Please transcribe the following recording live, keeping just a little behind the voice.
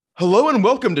Hello and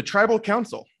welcome to Tribal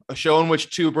Council, a show in which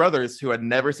two brothers who had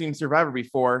never seen Survivor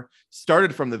before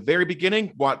started from the very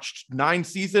beginning, watched 9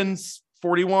 seasons,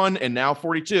 41, and now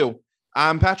 42.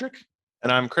 I'm Patrick.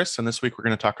 And I'm Chris, and this week we're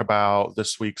going to talk about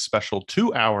this week's special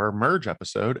 2-hour merge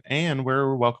episode, and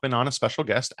we're welcoming on a special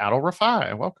guest, Adil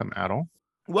Rafai. Welcome, Adil.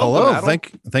 Welcome, hello.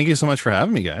 Adil. Thank you so much for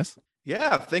having me, guys.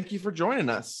 Yeah, thank you for joining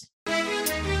us.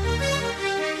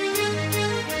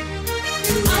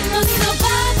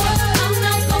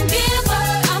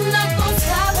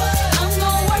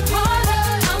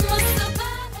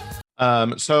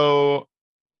 So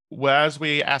as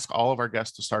we ask all of our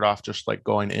guests to start off just like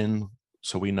going in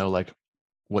so we know like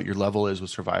what your level is with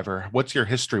Survivor, what's your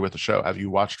history with the show? Have you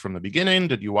watched from the beginning?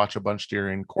 Did you watch a bunch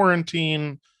during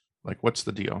quarantine? Like, what's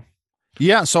the deal?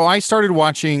 Yeah, so I started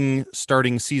watching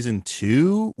starting season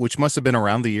 2, which must have been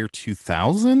around the year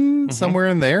 2000, somewhere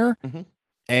in there.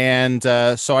 And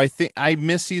so I think I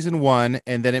missed season 1,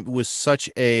 and then it was such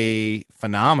a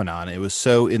phenomenon. It was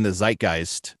so in the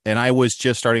zeitgeist, and I was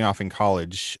just starting off in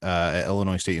college at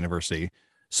Illinois State University.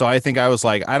 So I think I was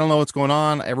like, I don't know what's going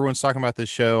on. Everyone's talking about this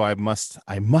show. I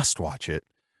must watch it.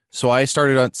 So I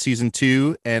started on season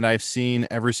 2, and I've seen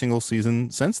every single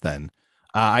season since then.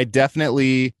 I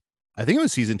think it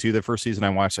was season 2, the first season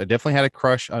I watched. I definitely had a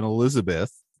crush on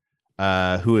Elizabeth,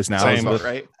 who is now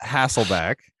Elizabeth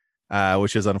Hasselbeck.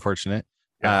 Which is unfortunate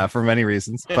for many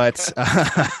reasons, but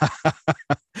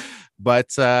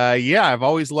yeah, I've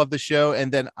always loved the show. And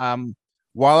then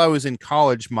while I was in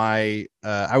college, I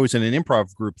was in an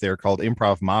improv group there called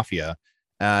Improv Mafia,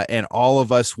 and all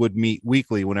of us would meet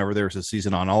weekly whenever there was a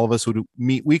season on. All of us would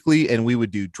meet weekly, and we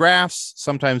would do drafts.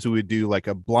 Sometimes we would do like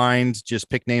a blind, just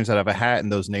pick names out of a hat,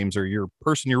 and those names are your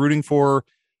person you're rooting for.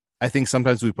 I think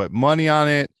sometimes we put money on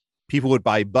it. People would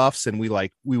buy buffs, and we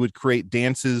would create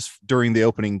dances during the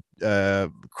opening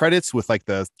credits with like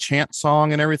the chant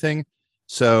song and everything.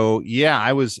 So yeah,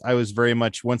 I was very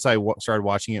much, once I started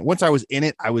watching it, once I was in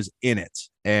it,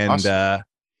 and awesome.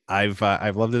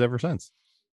 I've loved it ever since.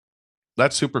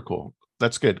 That's super cool.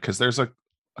 That's good, because there's a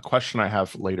question I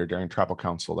have later during Tribal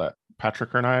Council that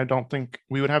Patrick and I don't think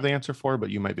we would have the answer for, but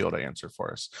you might be able to answer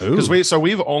for us, because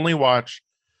we've only watched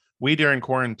during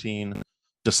quarantine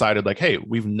decided like, hey,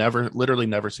 we've literally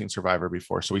never seen Survivor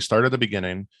before, so we started at the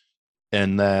beginning,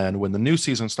 and then when the new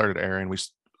season started airing, we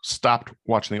stopped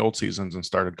watching the old seasons and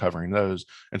started covering those.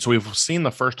 And so we've seen the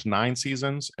first 9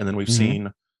 seasons, and then we've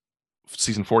seen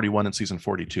season 41 and season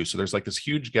 42. So there's like this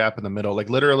huge gap in the middle. Like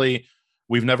literally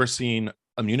we've never seen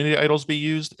immunity idols be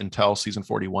used until season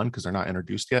 41, because they're not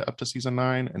introduced yet up to season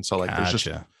 9. And so like there's just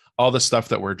all the stuff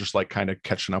that we're just like kind of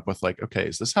catching up with, like, okay,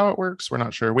 is this how it works? We're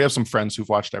not sure. We have some friends who've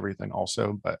watched everything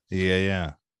also, but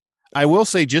yeah. I will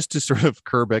say, just to sort of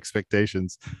curb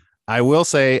expectations, I will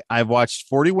say I've watched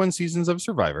 41 seasons of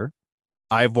Survivor.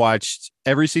 I've watched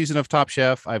every season of Top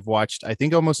Chef. I've watched, I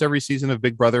think, almost every season of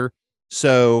Big Brother.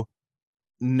 So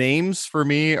names for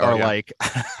me are like,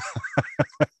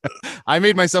 I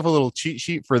made myself a little cheat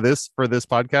sheet for this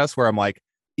podcast, where I'm like,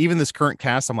 even this current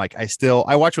cast, I'm like,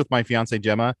 I watch with my fiance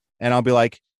Gemma, and I'll be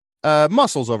like,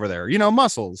 Muscles over there,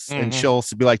 Muscles. And she'll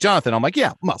be like, Jonathan. I'm like,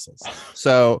 yeah, Muscles.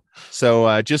 So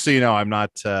just so you know, I'm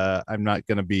not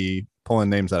going to be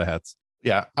pulling names out of hats.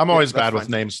 Yeah. I'm always bad with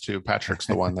names too. Patrick's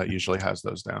the one that usually has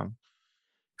those down.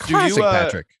 Classic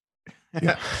Patrick.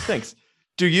 Yeah. Thanks.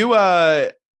 Do you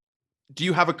have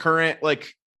a current,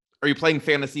 like, are you playing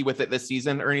fantasy with it this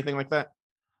season or anything like that?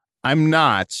 I'm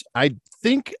not. I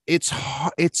think it's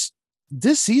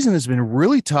this season has been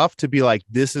really tough to be like,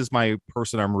 this is my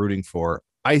person I'm rooting for.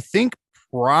 I think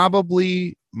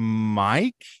probably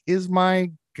Mike is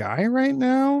my guy right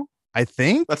now. I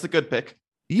think that's a good pick.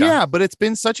 Yeah, but it's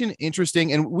been such an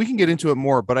interesting, and we can get into it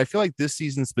more, but I feel like this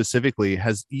season specifically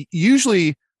has,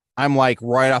 usually I'm like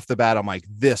right off the bat, I'm like,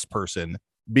 this person,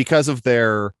 because of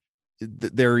their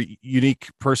unique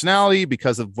personality,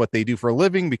 because of what they do for a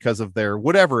living, because of their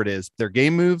whatever it is, their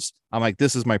game moves, I'm like,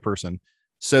 this is my person.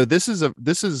 So this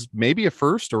is maybe a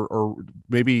first, or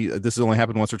maybe this has only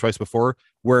happened once or twice before,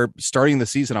 where starting the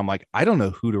season, I'm like, I don't know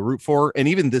who to root for. And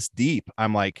even this deep,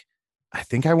 I'm like, I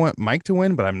think I want Mike to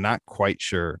win, but I'm not quite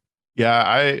sure. Yeah,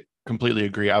 I completely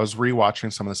agree. I was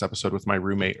rewatching some of this episode with my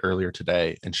roommate earlier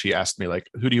today, and she asked me like,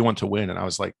 who do you want to win? And I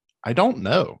was like, I don't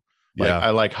know. Like,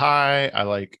 I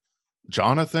like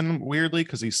Jonathan, weirdly,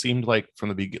 because he seemed like from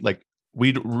the beginning, like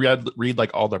we'd read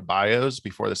like all their bios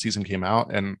before the season came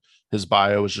out, and his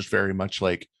bio was just very much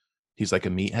like he's like a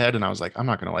meathead, and I was like, I'm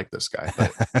not gonna like this guy,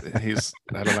 but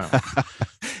I don't know.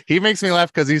 He makes me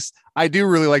laugh because I do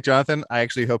really like Jonathan. I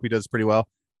actually hope he does pretty well,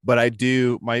 but I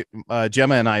do, my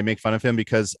Gemma and I make fun of him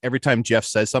because every time Jeff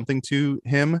says something to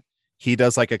him, he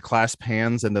does like a clasp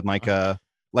hands and then like a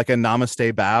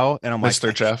namaste bow, and I'm like,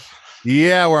 Mr. Jeff.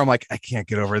 Yeah, where I'm like, I can't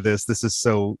get over this. This is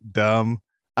so dumb.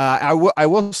 I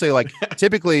will say, like,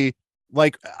 typically,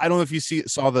 like, I don't know if you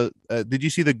saw the did you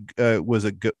see the was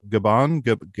it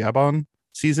Gabon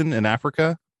season in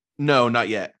Africa? No, not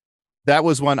yet. That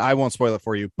was one. I won't spoil it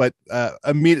for you, but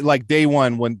immediately, like day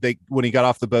one, when he got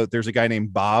off the boat, there's a guy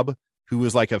named Bob who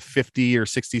was like a 50 or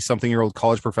 60 something year old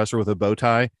college professor with a bow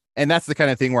tie, and that's the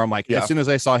kind of thing where I'm like, as soon as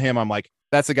I saw him, I'm like,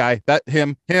 that's a guy. That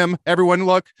him. Everyone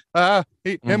look. Him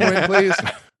win, please.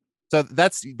 So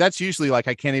that's usually like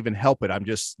I can't even help it. I'm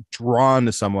just drawn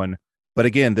to someone. But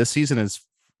again, this season is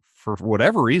for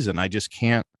whatever reason I just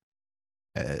can't.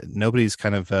 Nobody's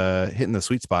kind of hitting the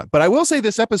sweet spot. But I will say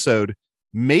this episode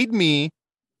made me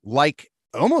like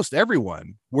almost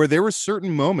everyone, where there were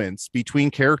certain moments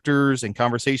between characters and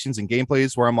conversations and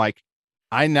gameplays where I'm like,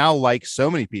 I now like so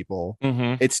many people.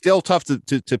 Mm-hmm. It's still tough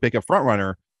to pick a front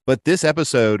runner, but this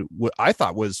episode I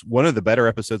thought was one of the better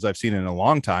episodes I've seen in a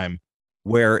long time,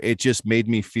 where it just made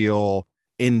me feel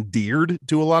endeared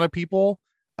to a lot of people,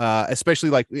 especially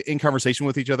like in conversation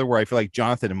with each other, where I feel like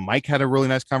Jonathan and Mike had a really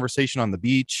nice conversation on the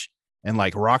beach, and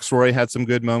like Roxroy had some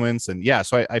good moments. And yeah,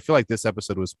 so I feel like this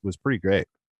episode was pretty great.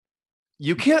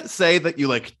 You can't say that you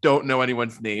like don't know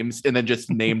anyone's names and then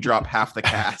just name drop half the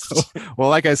cast. Well,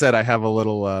 like I said, I have a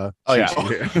little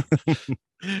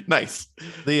Nice.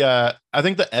 I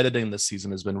think the editing this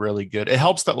season has been really good. It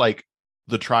helps that like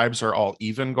the tribes are all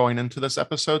even going into this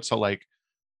episode. So like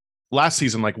last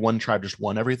season, like one tribe just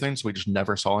won everything, so we just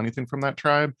never saw anything from that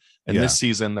tribe. And this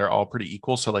season they're all pretty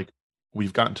equal. So like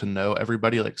we've gotten to know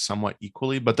everybody like somewhat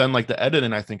equally. But then like the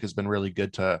editing I think has been really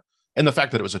good and the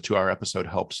fact that it was a 2-hour episode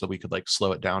helped, so we could like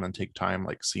slow it down and take time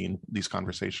like seeing these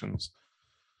conversations.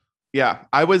 Yeah,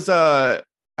 I was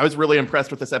really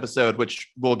impressed with this episode, which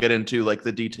we'll get into like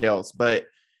the details, but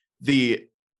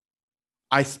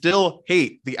I still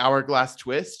hate the hourglass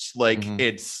twist. Like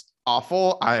it's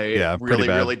awful. I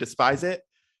really despise it,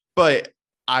 but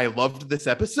I loved this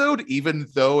episode, even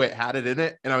though it had it in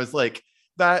it. And I was like,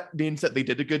 that means that they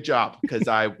did a good job, because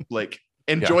I like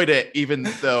enjoyed it, even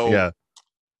though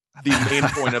the main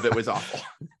point of it was awful.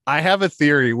 I have a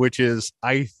theory, which is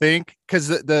I think because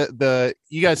the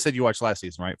you guys said you watched last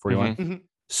season, right? 41. Mm-hmm.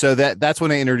 So that's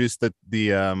when I introduced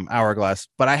the hourglass.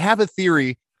 But I have a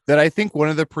theory that I think one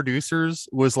of the producers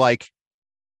was like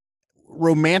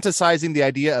romanticizing the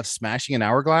idea of smashing an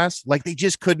hourglass. Like they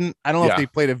just couldn't. I don't know if they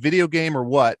played a video game or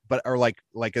what, or like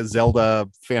a Zelda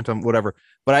Phantom, whatever.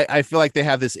 But I feel like they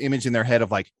have this image in their head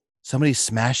of like somebody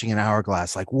smashing an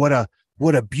hourglass. Like what a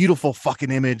beautiful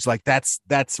fucking image. Like that's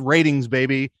ratings,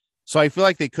 baby. So I feel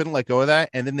like they couldn't let go of that.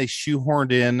 And then they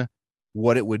shoehorned in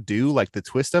what it would do, like the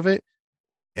twist of it.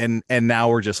 And now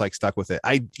we're just like stuck with it.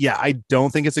 I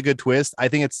don't think it's a good twist. I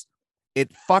think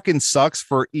it fucking sucks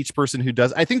for each person who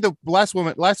does. I think the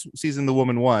last season, the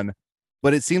woman won,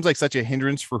 but it seems like such a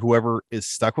hindrance for whoever is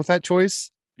stuck with that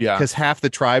choice. Yeah. Because half the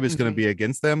tribe is going to be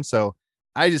against them. So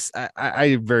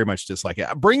I very much dislike it.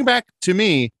 Bring back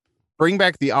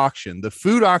the auction. The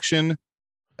food auction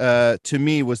to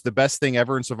me was the best thing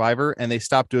ever in Survivor, and they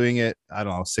stopped doing it, I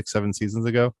don't know, 6-7 seasons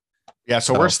ago. Yeah,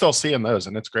 so we're still seeing those,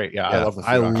 and it's great. Yeah, I love the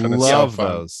food auction. Love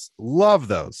those. Love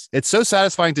those. It's so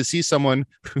satisfying to see someone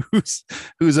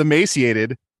who's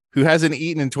emaciated, who hasn't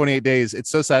eaten in 28 days. It's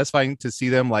so satisfying to see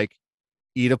them like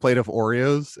eat a plate of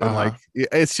Oreos, and like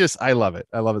it's just I love it.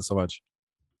 I love it so much.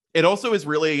 It also is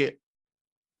really,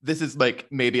 this is like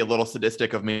maybe a little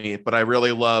sadistic of me, but I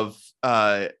really love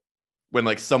when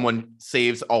like someone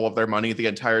saves all of their money the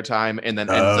entire time and then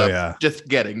ends up just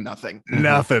getting nothing.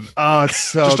 Nothing. Oh, it's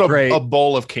so just great. A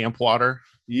bowl of camp water.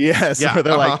 Yes. Yeah. Where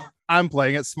they're like, I'm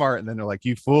playing it smart. And then they're like,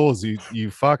 you fools, you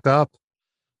fucked up.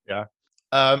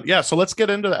 Yeah. So let's get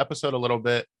into the episode a little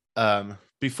bit.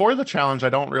 Before the challenge, I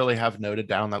don't really have noted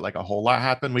down that like a whole lot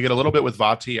happened. We get a little bit with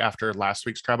Vati after last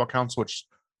week's tribal council, which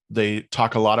they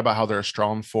talk a lot about how they're a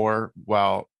strong 4,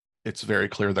 while it's very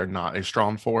clear they're not a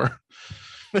strong 4.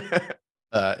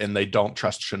 And they don't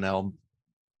trust Chanel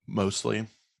mostly.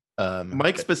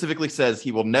 Mike specifically says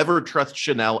he will never trust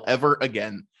Chanel ever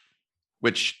again,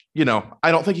 which,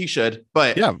 I don't think he should,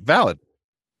 but yeah, valid.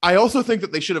 I also think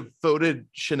that they should have voted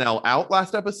Chanel out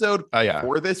last episode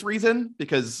for this reason,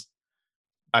 because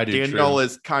Daniel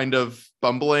is kind of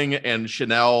bumbling, and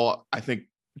Chanel, I think,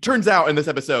 turns out in this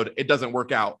episode, it doesn't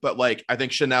work out, but like, I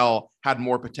think Chanel had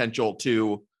more potential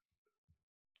to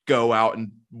go out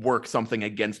and work something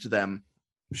against them.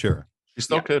 Sure. She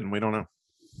still could, and we don't know.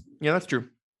 Yeah, that's true.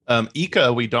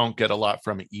 Ika, we don't get a lot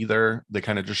from either. They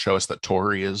kind of just show us that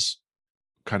Tori is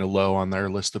kind of low on their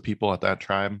list of people at that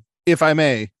tribe. If I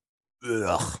may,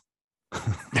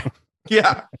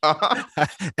 Yeah.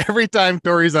 Every time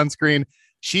Tori's on screen,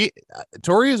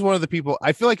 Tori is one of the people.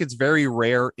 I feel like it's very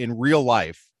rare in real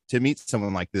life to meet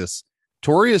someone like this.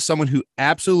 Tori is someone who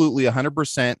absolutely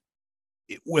 100%,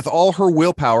 with all her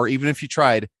willpower, even if you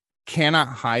tried, cannot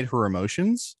hide her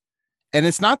emotions. And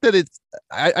it's not that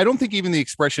I don't think even the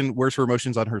expression wears her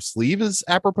emotions on her sleeve is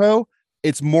apropos.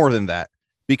 It's more than that,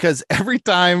 because every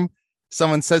time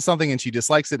someone says something and she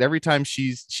dislikes it, every time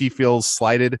she feels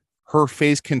slighted, her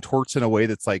face contorts in a way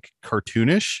that's like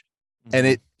cartoonish.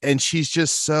 Mm-hmm. And she's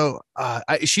just so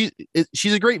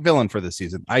she's a great villain for this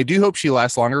season. I do hope she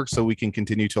lasts longer so we can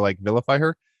continue to like vilify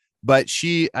her. But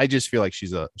I just feel like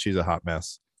she's a hot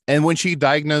mess. And when she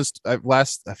diagnosed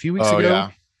a few weeks ago,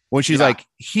 when she's like,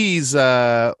 he's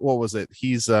what was it?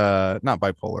 He's not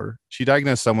bipolar. She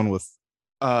diagnosed someone with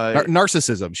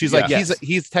narcissism. She's like,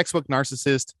 he's textbook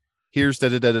narcissist. Here's da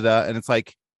da da da da. And it's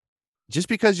like, just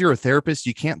because you're a therapist,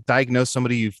 you can't diagnose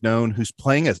somebody you've known who's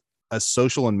playing a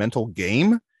social and mental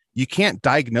game. You can't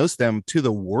diagnose them to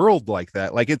the world like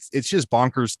that. Like it's just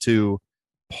bonkers to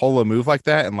pull a move like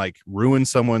that and like ruin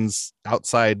someone's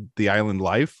outside the island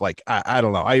life. Like I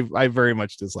don't know. I very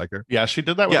much dislike her. Yeah, she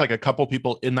did that with like a couple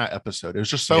people in that episode. It was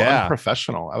just so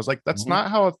unprofessional. I was like, that's not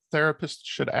how a therapist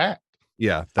should act.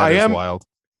 Yeah, that is wild.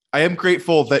 I am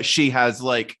grateful that she has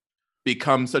like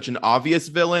become such an obvious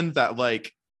villain that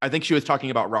like I think she was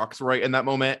talking about Roxroy in that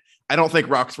moment. I don't think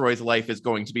Roxroy's life is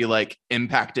going to be like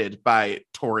impacted by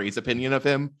Tori's opinion of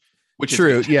him. Which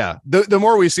true, is yeah. The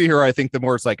more we see her, I think the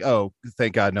more it's like, oh,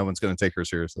 thank God, no one's going to take her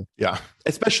seriously. Yeah,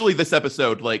 especially this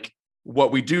episode. Like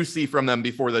what we do see from them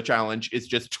before the challenge is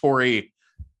just Tori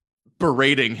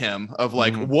berating him of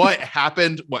like, what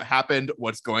happened,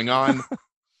 what's going on.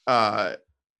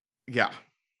 Yeah,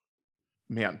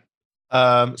 man.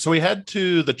 So we head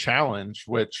to the challenge,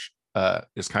 which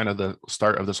is kind of the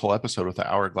start of this whole episode with the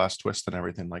hourglass twist and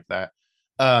everything like that.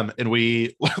 And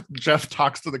Jeff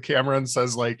talks to the camera and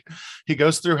says, like, he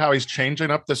goes through how he's changing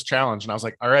up this challenge. And I was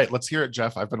like, all right, let's hear it,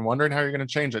 Jeff. I've been wondering how you're going to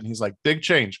change it. And he's like, big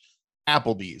change,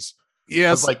 Applebee's.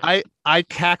 Yes, I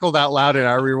cackled out loud and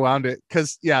I rewound it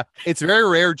because, yeah, it's very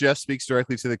rare Jeff speaks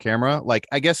directly to the camera. Like,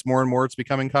 I guess more and more it's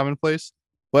becoming commonplace.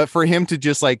 But for him to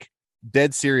just like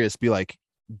dead serious be like,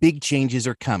 big changes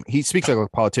are coming. He speaks like a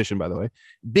politician, by the way.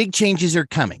 Big changes are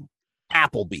coming.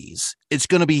 Applebee's. It's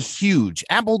going to be huge.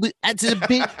 That's a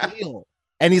big deal.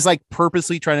 And he's like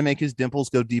purposely trying to make his dimples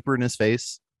go deeper in his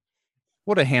face.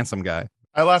 What a handsome guy.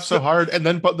 I laughed so hard. And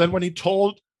then when he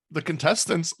told the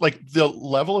contestants, like the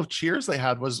level of cheers they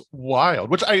had was wild,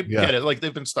 which I get it. Like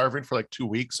they've been starving for like 2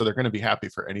 weeks, so they're going to be happy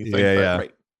for anything. Yeah.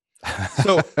 Right.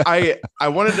 So I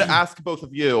wanted to ask both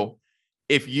of you,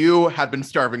 if you had been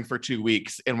starving for 2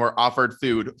 weeks and were offered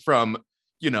food from,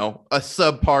 a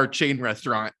subpar chain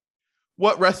restaurant,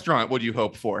 what restaurant would you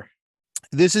hope for?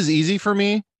 This is easy for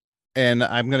me, and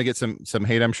I'm going to get some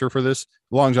hate, I'm sure, for this.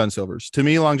 Long John Silver's. To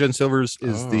me, Long John Silver's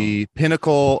is the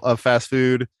pinnacle of fast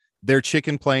food. Their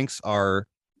chicken planks are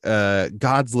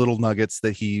God's little nuggets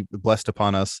that he blessed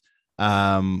upon us.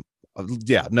 No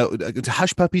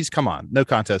hush puppies. Come on, no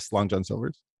contest. Long John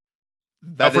Silver's.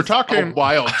 That we're talking a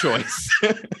wild choice,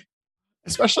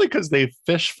 especially because they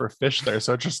fish for fish there.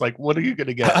 So it's just like, what are you going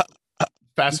to get?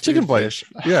 Fast chicken fish.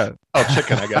 Yeah. Oh,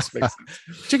 chicken, I guess. Makes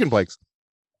sense. Chicken planks.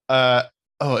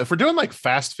 If we're doing like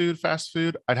fast food,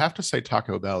 I'd have to say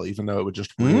Taco Bell, even though it would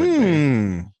just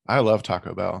ruin me. I love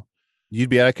Taco Bell. You'd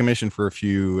be out of commission for a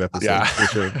few episodes for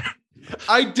sure.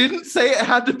 I didn't say it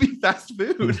had to be fast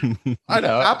food. I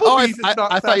know. Applebee's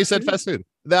I thought you said fast food.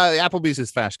 The Applebee's is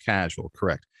fast casual.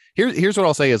 Correct. Here's what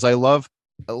I'll say is I love,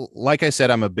 like I said,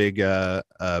 I'm a big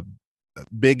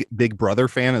Brother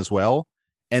fan as well.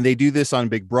 And they do this on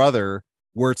Big Brother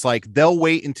where it's like they'll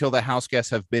wait until the house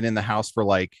guests have been in the house for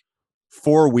like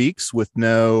 4 weeks with I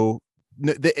don't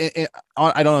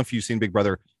know if you've seen Big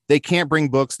Brother. They can't bring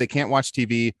books. They can't watch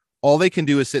TV. All they can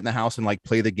do is sit in the house and like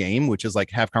play the game, which is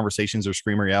like have conversations or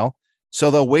scream or yell.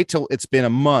 So they'll wait till it's been a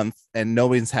month and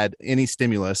nobody's had any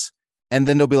stimulus. And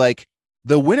then they'll be like,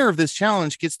 the winner of this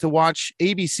challenge gets to watch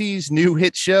ABC's new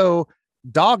hit show,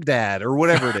 Dog Dad, or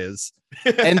whatever it is.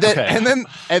 And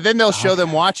then they'll show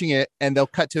them watching it and they'll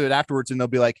cut to it afterwards and they'll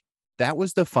be like, that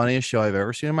was the funniest show I've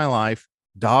ever seen in my life.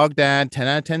 Dog Dad, 10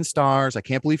 out of 10 stars. I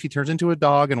can't believe he turns into a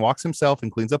dog and walks himself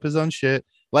and cleans up his own shit.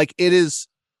 Like it's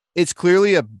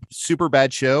clearly a super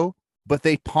bad show, but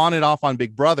they pawn it off on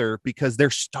Big Brother because they're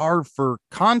starved for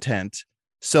content.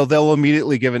 So they'll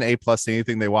immediately give an A+ to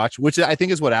anything they watch, which I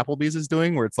think is what Applebee's is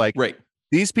doing, where it's like, right,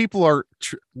 these people are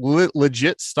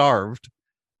legit starved.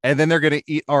 And then they're going to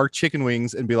eat our chicken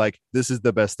wings and be like, this is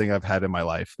the best thing I've had in my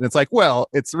life. And it's like, well,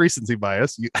 it's recency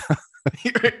bias.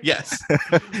 Yes.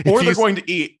 Or they're going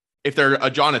to eat if they're a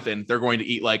Jonathan, they're going to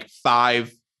eat like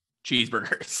 5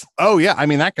 cheeseburgers. Oh yeah, I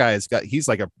mean that guy's he's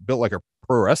like built like a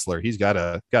pro wrestler. He's got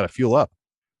to fuel up.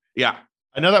 Yeah,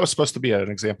 I know that was supposed to be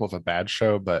an example of a bad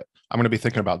show, but I'm going to be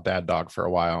thinking about Dad Dog for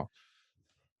a while.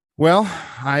 Well,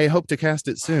 I hope to cast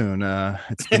it soon.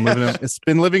 It's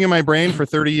been living in my brain for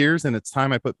 30 years, and it's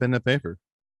time I put pen to paper.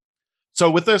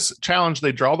 So with this challenge,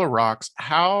 they draw the rocks.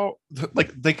 How,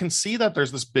 like, they can see that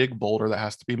there's this big boulder that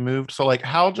has to be moved. So like,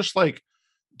 how just like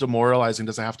demoralizing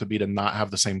does it have to be to not have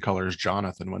the same color as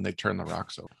Jonathan when they turn the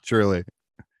rocks over? Surely.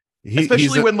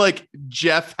 Especially when like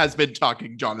Jeff has been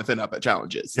talking Jonathan up at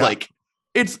challenges. Yeah. Like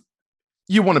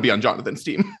you want to be on Jonathan's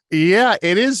team. Yeah,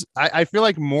 it is. I feel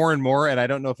like more and more, and I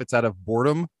don't know if it's out of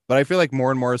boredom, but I feel like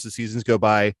more and more as the seasons go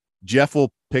by, Jeff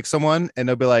will pick someone and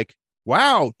they'll be like,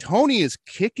 wow, Tony is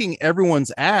kicking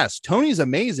everyone's ass. Tony's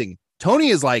amazing. Tony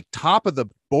is like top of the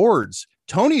boards.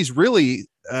 Tony's really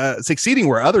succeeding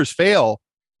where others fail.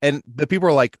 And the people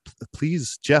are like,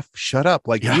 please, Jeff, shut up.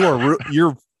 Like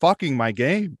you're fucking my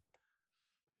game.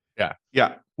 Yeah.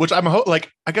 Yeah. Which I'm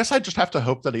like, I guess I just have to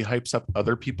hope that he hypes up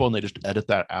other people and they just edit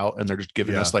that out and they're just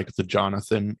giving us like the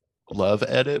Jonathan love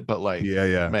edit. But like,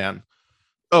 yeah, man.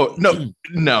 Oh,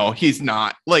 no, he's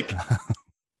not. Like,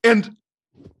 and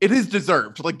it is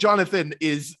deserved. Like, Jonathan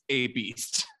is a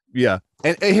beast. Yeah.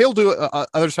 And he'll do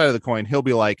other side of the coin. He'll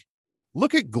be like,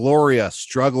 look at Gloria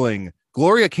struggling.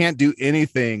 Gloria can't do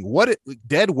anything.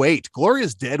 Dead weight.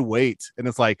 Gloria's dead weight. And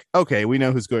it's like, okay, we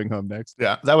know who's going home next.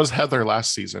 Yeah, that was Heather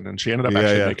last season, and she ended up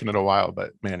making it a while,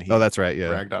 but man, that's right. Yeah.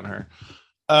 Dragged on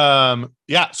her.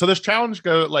 Yeah. So this challenge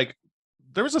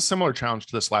there was a similar challenge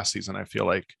to this last season. I feel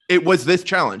like it was this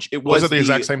challenge. Was it the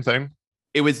exact same thing?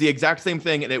 It was the exact same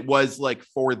thing. And it was like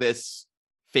for this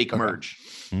fake merge.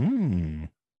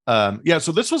 Yeah,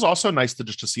 so this was also nice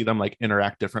to see them like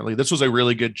interact differently. This was a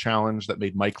really good challenge that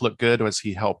made Mike look good as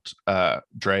he helped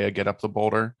Drea get up the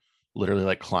boulder, literally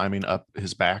like climbing up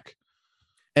his back.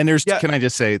 And can I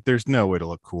just say, there's no way to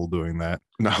look cool doing that.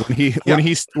 No. When he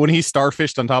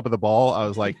starfished on top of the ball, I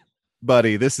was like,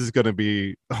 buddy, this is going to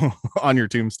be on your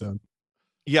tombstone.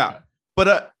 Yeah,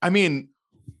 but I mean,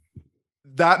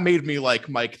 that made me like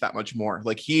Mike that much more.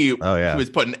 Like he was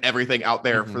putting everything out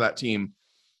there for that team.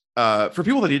 For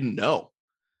people that didn't know,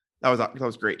 that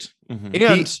was great.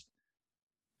 And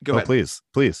go ahead, please.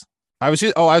 I was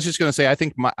just going to say, I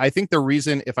think the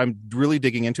reason, if I'm really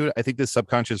digging into it, I think the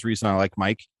subconscious reason I like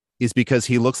Mike is because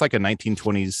he looks like a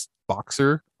 1920s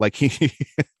boxer. Like he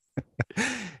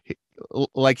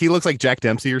looks like Jack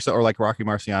Dempsey or like Rocky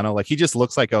Marciano. Like he just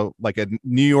looks like a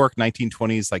New York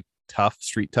 1920s, like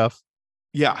street tough.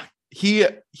 Yeah. He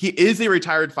is a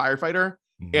retired firefighter.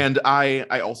 And I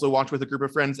also watch with a group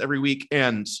of friends every week.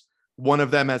 And one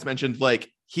of them has mentioned,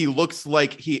 like, he looks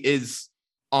like he is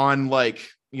on, like,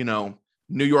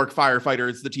 New York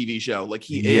Firefighters, the TV show. Like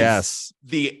he is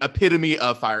the epitome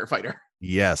of firefighter.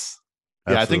 Yes.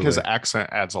 Absolutely. Yeah. I think his accent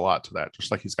adds a lot to that.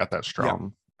 Just like he's got that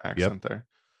strong accent there.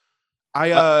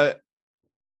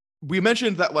 We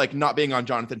mentioned that like not being on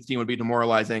Jonathan's team would be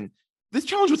demoralizing. This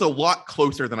challenge was a lot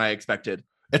closer than I expected.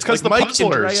 It's because like, the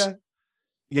puzzlers.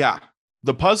 Yeah.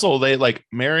 The puzzle, they like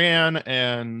Marianne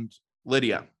and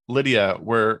Lydia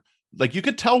were like, you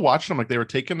could tell watching them, like they were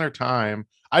taking their time.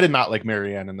 I did not like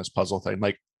Marianne in this puzzle thing.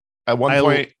 Like at one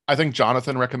point, I think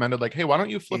Jonathan recommended like, hey, why don't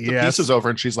you flip the pieces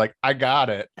over? And she's like, I got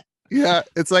it. Yeah.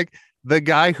 It's like the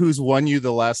guy who's won you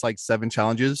the last like 7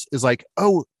 challenges is like,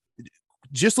 oh,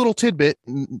 just a little tidbit.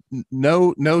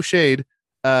 No shade.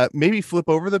 Maybe flip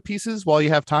over the pieces while you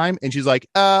have time. And she's like,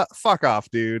 fuck off,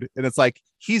 dude. And it's like,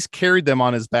 he's carried them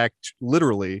on his back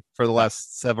literally for the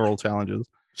last several challenges.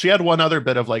 She had one other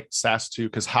bit of like sass too,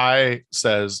 because Hai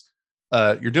says,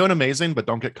 you're doing amazing, but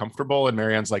don't get comfortable. And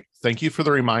Marianne's like, thank you for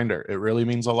the reminder. It really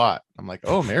means a lot. I'm like,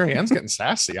 oh, Marianne's getting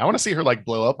sassy. I want to see her like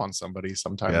blow up on somebody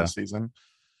sometime this season.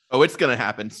 Oh, it's going to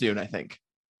happen soon, I think.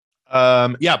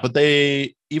 But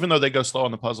even though they go slow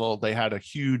on the puzzle, they had a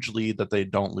huge lead that they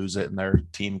don't lose it and their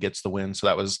team gets the win. So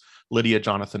that was Lydia,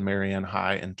 Jonathan, Marianne,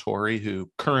 Hai, and Tori,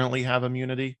 who currently have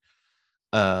immunity.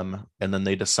 And then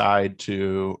they decide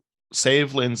to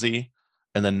save Lindsay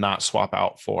and then not swap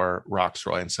out for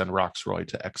Roxroy and send Roxroy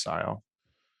to exile.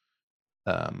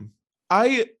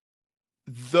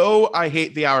 Though I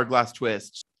hate the hourglass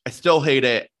twist, I still hate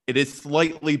it. It is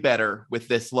slightly better with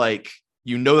this, like,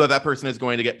 that person is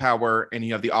going to get power and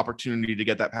you have the opportunity to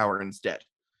get that power instead.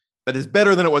 That is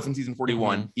better than it was in season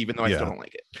 41, even though I still don't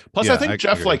like it. Plus, I think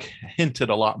Jeff like hinted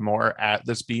a lot more at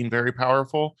this being very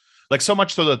powerful, like so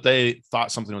much so that they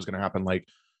thought something was going to happen. Like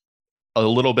a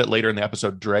little bit later in the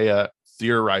episode, Drea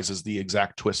theorizes the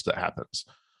exact twist that happens.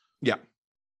 Yeah.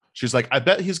 She's like, I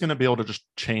bet he's going to be able to just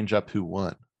change up who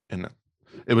won. And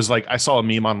It was like I saw a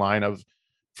meme online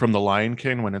from the Lion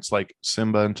King when it's like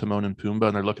Simba and Timon and Pumbaa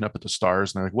and they're looking up at the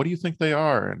stars and they're like, what do you think they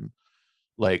are? And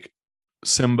like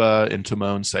Simba and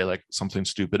Timon say like something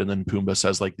stupid, and then Pumbaa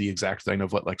says like the exact thing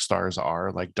of what like stars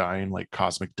are, like dying like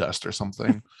cosmic dust or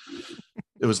something.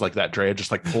 It was like that. Dre had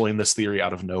just like pulling this theory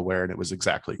out of nowhere, and it was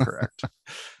exactly correct.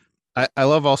 I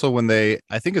love also when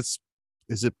I think is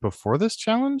it before this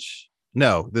challenge?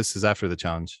 No, this is after the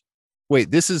challenge.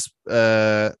 Wait, this is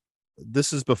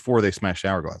before they smash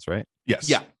Hourglass, right? Yes.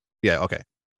 Yeah. Okay.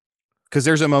 Because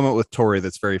there's a moment with Tori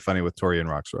that's very funny with Tori and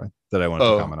Roxroy that I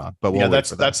wanted to comment on. But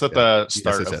that's at the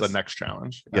start of the next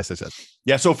challenge. Yes, it says.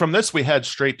 Yeah. So from this, we head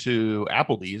straight to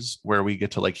Applebee's, where we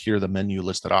get to like hear the menu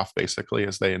listed off basically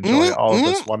as they enjoy all of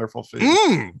this wonderful food,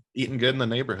 eating good in the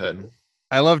neighborhood.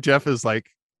 I love Jeff is like,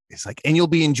 it's like, and you'll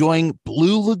be enjoying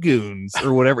Blue Lagoons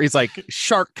or whatever. It's like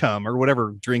shark cum or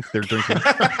whatever drink they're drinking.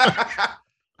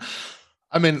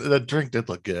 I mean, the drink did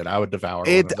look good. I would devour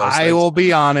it. I will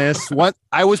be honest. What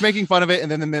I was making fun of it, and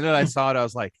then the minute I saw it, I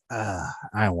was like,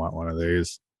 I want one of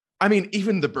these. I mean,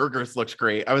 even the burgers looked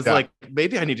great. I was like,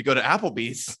 maybe I need to go to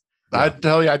Applebee's. I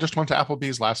tell you, I just went to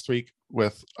Applebee's last week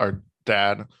with our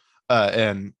dad,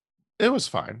 and it was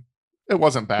fine. It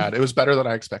wasn't bad. It was better than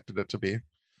I expected it to be.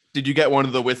 Did you get one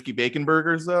of the whiskey bacon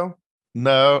burgers though?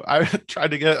 No, I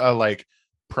tried to get a like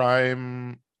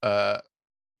prime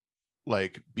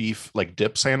like beef like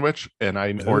dip sandwich, and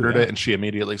I ordered it, and she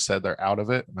immediately said they're out of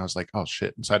it, and I was like, oh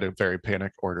shit. And so I had to very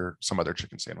panic order some other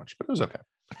chicken sandwich, but it was okay.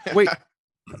 Wait,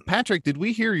 Patrick, did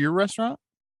we hear your restaurant?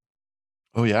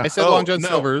 Oh yeah, I said Long John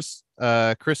Silver's.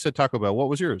 Chris said Taco Bell. What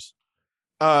was yours?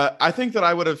 I think that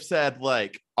I would have said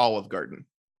like Olive Garden.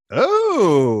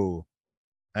 Oh,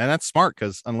 and that's smart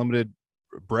because unlimited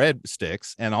bread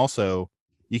sticks, and also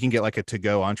you can get like a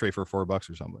to-go entree for $4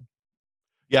 or something.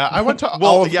 Yeah, I went to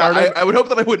Olive Garden. I would hope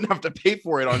that I wouldn't have to pay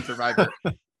for it on Survivor.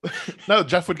 No,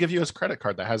 Jeff would give you his credit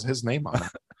card that has his name on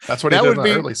it. That's what he did in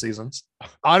the early seasons.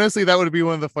 Honestly, that would be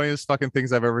one of the funniest fucking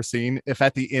things I've ever seen. If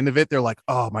at the end of it, they're like,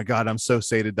 oh my God, I'm so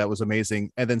sated. That was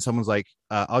amazing. And then someone's like,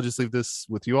 I'll just leave this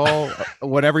with you all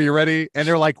whenever you're ready. And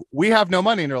they're like, we have no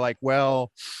money. And they're like,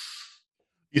 well.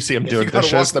 You see him doing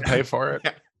dishes to pay for it.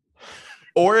 Yeah.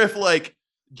 Or if like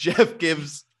Jeff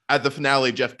gives at the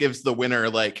finale, Jeff gives the winner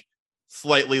like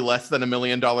slightly less than $1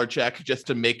 million check just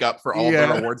to make up for all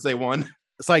the awards they won.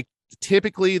 It's like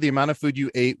typically the amount of food you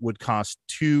ate would cost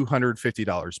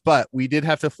 $250, but we did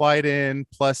have to fly it in,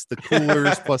 plus the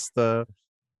coolers, plus the.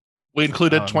 We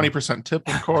included 20% tip,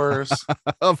 of course.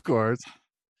 Of course.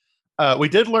 We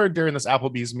did learn during this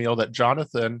Applebee's meal that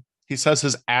Jonathan, he says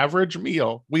his average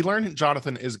meal. We learned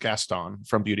Jonathan is Gaston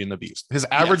from Beauty and the Beast. His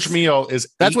average meal is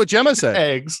that's what Gemma said.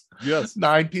 Eggs,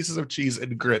 9 pieces of cheese,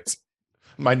 and grits.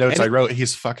 My notes I wrote,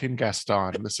 he's fucking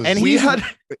Gaston. This is and we had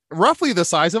roughly the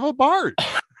size of a Bart.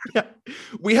 Yeah.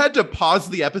 We had to pause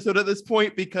the episode at this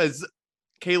point because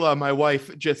Kayla, my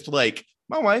wife, just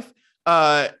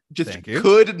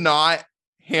could not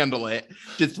handle it.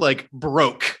 Just like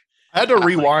broke. I had to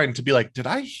rewind to be like, did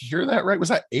I hear that right? Was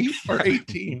that 8 or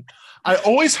 18? I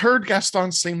always heard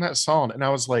Gaston sing that song, and I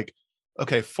was like,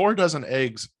 okay, 4 dozen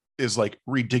eggs is like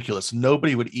ridiculous.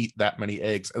 Nobody would eat that many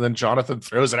eggs. And then Jonathan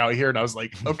throws it out here, and I was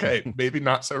like, okay, maybe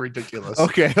not so ridiculous.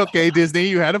 Okay, Disney,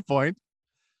 you had a point.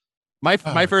 My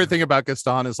favorite thing about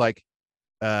Gaston is like,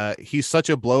 he's such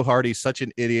a blowhard. He's such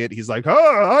an idiot. He's like,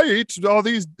 I eat all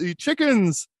these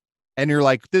chickens. And you're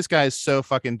like, this guy's so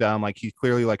fucking dumb. Like, he's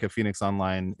clearly like a Phoenix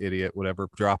Online idiot, whatever,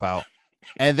 dropout.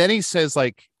 And then he says,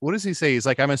 like, what does he say? He's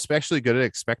like, I'm especially good at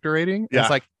expectorating. Yeah. It's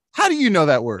like, how do you know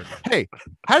that word? Hey,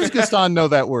 how does Gaston know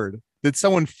that word? Did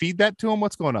someone feed that to him?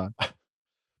 What's going on?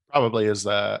 Probably is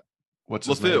what's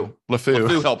his name?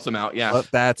 LeFou helps him out. Yeah,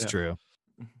 that's true.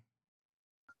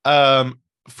 From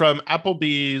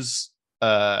Applebee's,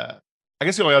 I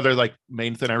guess the only other like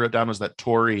main thing I wrote down was that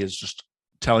Tori is just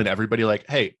telling everybody like,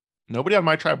 hey, nobody on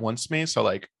my tribe wants me, so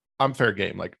like I'm fair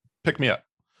game. Like, pick me up.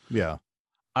 Yeah.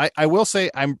 I will say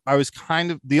I was kind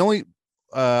of the only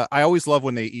I always love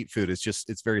when they eat food.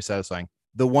 It's very satisfying.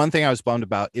 The one thing I was bummed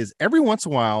about is every once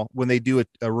in a while when they do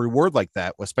a reward like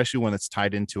that, especially when it's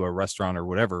tied into a restaurant or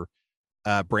whatever,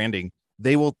 branding,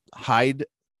 they will hide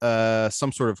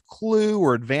some sort of clue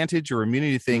or advantage or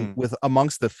immunity thing with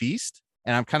amongst the feast.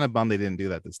 And I'm kind of bummed they didn't do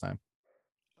that this time.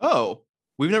 Oh,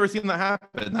 we've never seen that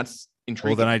happen. That's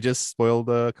intriguing. Well, then I just spoiled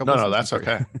a couple. No, that's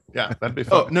okay. Yeah, that'd be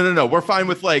fun. Oh, no. We're fine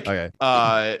with like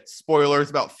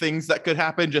spoilers about things that could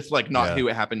happen, just like not who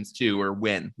it happens to or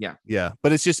when. Yeah.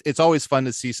 But it's always fun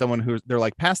to see someone who they're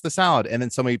like, pass the salad. And then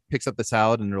somebody picks up the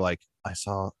salad and they're like, I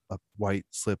saw a white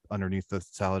slip underneath the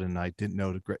salad and I didn't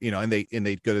know and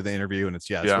they go to the interview and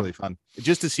it's really fun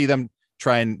just to see them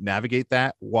try and navigate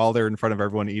that while they're in front of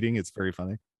everyone eating. It's very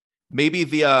funny. Maybe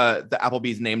the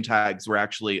Applebee's name tags were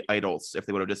actually idols if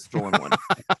they would have just stolen one.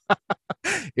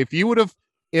 If you would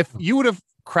have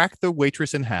cracked the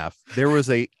waitress in half, there was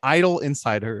a idol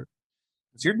inside her.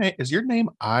 Is your name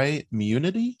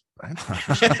Immunity?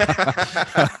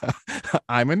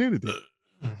 I'm Immunity.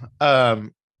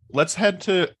 Let's head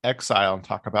to Exile and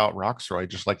talk about Roxroy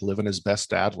just like living his best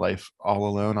dad life all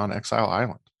alone on Exile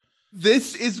Island.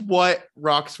 This is what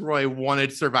Roxroy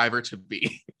wanted Survivor to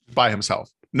be. By himself.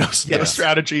 No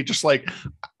strategy. Just like,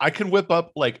 I can whip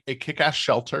up like a kick-ass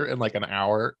shelter in like an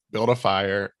hour, build a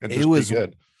fire, and just be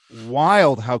good.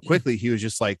 Wild how quickly he was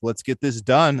just like, let's get this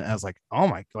done. I was like, oh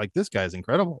my, like this guy's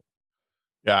incredible.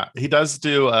 Yeah, he does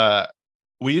do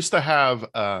we used to have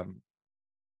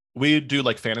we do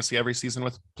like fantasy every season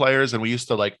with players, and we used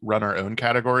to like run our own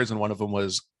categories, and one of them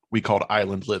was we called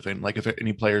island living. Like if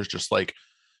any players just like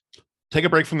take a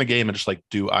break from the game and just like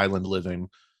do island living,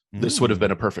 this would have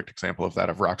been a perfect example of that,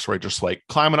 of Roxroy just like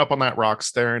climbing up on that rock,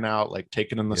 staring out, like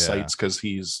taking in the sights, because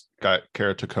he's got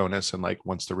keratoconus and like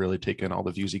wants to really take in all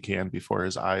the views he can before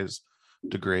his eyes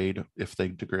degrade, if they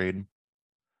degrade.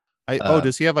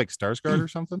 Does he have like Skarsgård or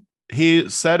something? He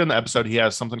said in the episode he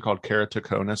has something called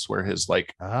keratoconus, where his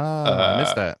like I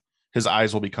missed that. His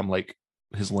eyes will become like,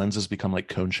 his lenses become like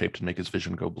cone shaped and make his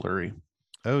vision go blurry.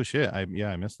 Oh shit! I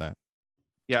missed that.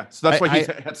 Yeah, so that's why he's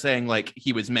saying like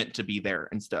he was meant to be there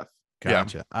and stuff.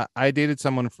 Gotcha. Yeah. I dated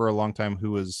someone for a long time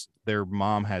who was, their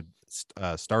mom had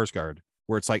Skarsgård,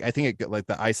 where it's like, I think it like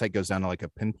the eyesight goes down to like a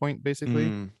pinpoint basically.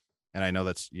 And I know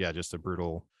that's just a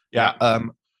brutal.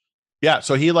 Yeah.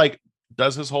 So he like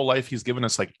does his whole life. He's given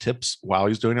us like tips while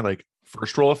he's doing it. Like,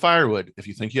 first roll of firewood. If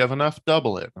you think you have enough,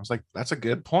 double it. I was like, that's a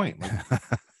good point.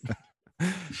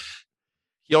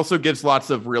 He also gives lots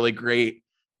of really great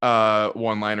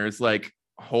one-liners like,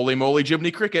 holy moly, Jiminy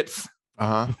Crickets.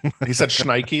 He said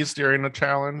shnikes during the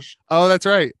challenge. Oh, that's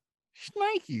right.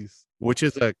 Shnikes. Which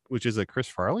is a Chris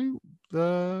Farley.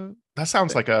 That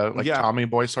sounds like a Tommy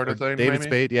Boy sort of thing. David maybe?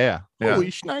 Spade. Yeah. Holy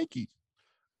shnikes.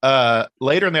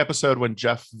 Later in the episode when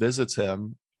Jeff visits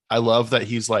him, I love that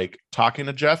he's like talking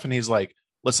to Jeff and he's like,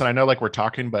 listen, I know like we're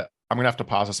talking, but I'm gonna have to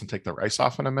pause this and take the rice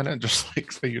off in a minute, just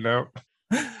like so you know.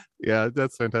 Yeah,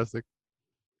 that's fantastic.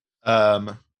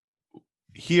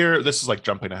 Here, this is like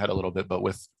jumping ahead a little bit, but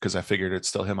because I figured it's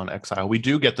still him on Exile, we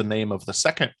do get the name of the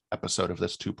second episode of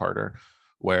this two-parter,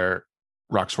 where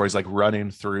Roxroy's like running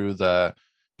through the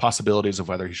possibilities of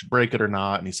whether he should break it or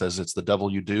not, and he says it's the devil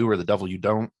you do or the devil you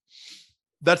don't.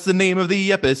 That's the name of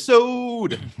the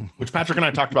episode. Which Patrick and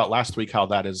I talked about last week, how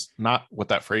that is not what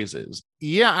that phrase is.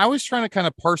 Yeah, I was trying to kind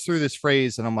of parse through this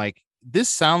phrase, and I'm like, this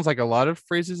sounds like a lot of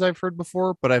phrases I've heard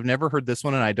before, but I've never heard this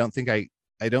one, and I don't think I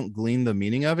don't glean the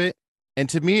meaning of it. And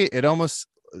to me, it almost,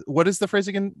 what is the phrase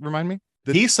again? Remind me.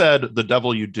 He said the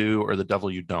devil you do or the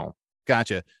devil you don't.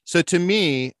 Gotcha. So to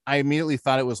me, I immediately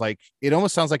thought it was like, it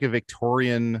almost sounds like a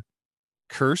Victorian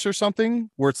curse or something,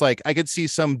 where it's like, I could see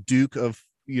some Duke of,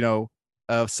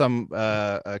 of some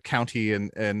county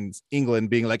in England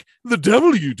being like, the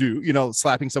devil you do,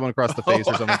 slapping someone across the face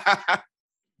or something.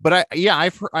 But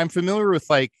I'm familiar with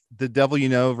like the devil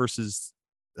versus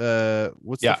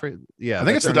what's the phrase? Yeah, I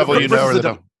think it's the devil you know or the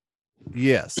devil.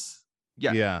 Yes.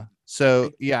 Yeah.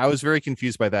 So I was very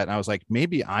confused by that, and I was like,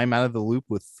 maybe I'm out of the loop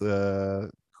with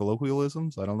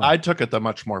colloquialisms. I don't know. I took it the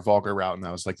much more vulgar route, and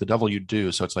I was like, the devil you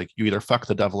do. So it's like you either fuck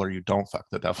the devil or you don't fuck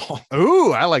the devil.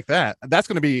 Ooh, I like that. That's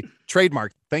going to be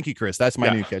trademarked. Thank you, Chris. That's my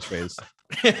new catchphrase.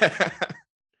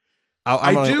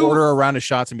 I'm going to order a round of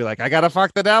shots and be like, I gotta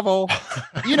fuck the devil.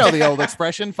 You know the old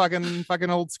expression, fucking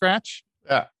old scratch.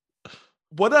 Yeah.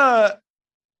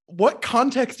 What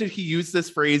context did he use this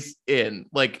phrase in?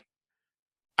 Like,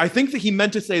 I think that he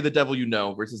meant to say the devil you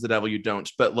know versus the devil you don't,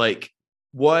 but like,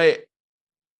 what?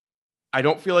 I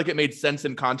don't feel like it made sense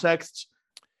in context.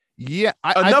 Yeah.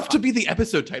 Enough to be the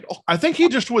episode title. I think he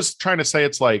just was trying to say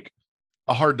it's like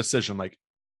a hard decision. Like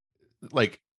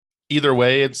either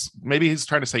way, maybe he's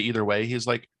trying to say either way, he's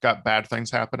like got bad things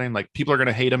happening. Like people are going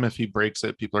to hate him if he breaks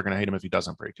it. People are going to hate him if he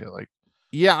doesn't break it. Like,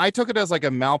 yeah, I took it as like a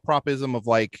malpropism of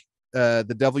like,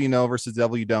 the devil you know versus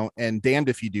devil you don't, and damned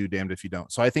if you do, damned if you don't.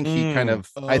 So I think he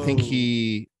I think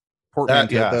he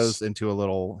portmanteaued those into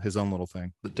his own little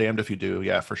thing. The damned if you do,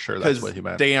 yeah, for sure. That's what he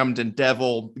meant. Damned and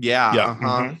devil,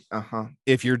 yeah.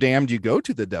 If you're damned, you go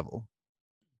to the devil.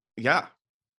 Yeah.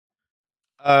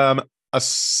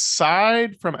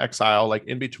 Aside from Exile, like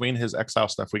in between his Exile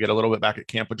stuff, we get a little bit back at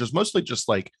camp, which is mostly just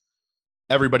like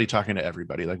everybody talking to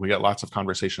everybody. Like we got lots of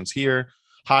conversations here.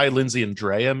 Hi, Lindsay and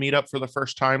Drea meet up for the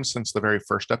first time since the very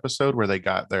first episode, where they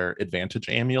got their advantage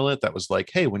amulet that was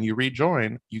like, hey, when you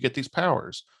rejoin, you get these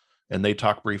powers. and they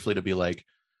talk briefly to be like,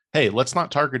 hey, let's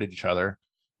not target each other.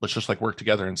 Let's just like work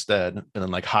together instead. And then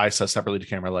like Hai says separately to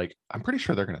camera, like, I'm pretty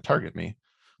sure they're going to target me,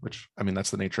 which, I mean, that's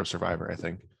the nature of Survivor, I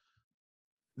think.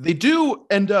 They do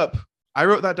end up, I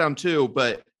wrote that down too,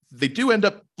 but they do end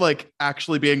up like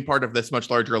actually being part of this much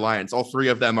larger alliance. All three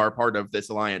of them are part of this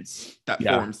alliance that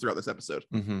forms throughout this episode.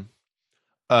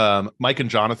 Mm-hmm. Mike and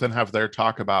Jonathan have their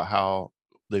talk about how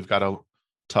they've got a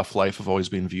tough life of always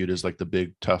being viewed as like the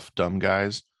big, tough, dumb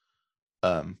guys.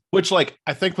 Which like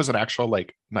I think was an actual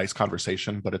like nice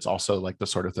conversation, but it's also like the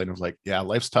sort of thing of like, yeah,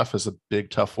 life's tough as a big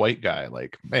tough white guy.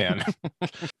 Like, man.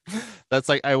 That's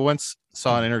like I once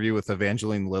saw an interview with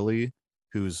Evangeline Lilly,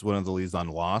 who's one of the leads on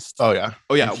Lost. Oh yeah.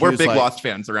 We're big Lost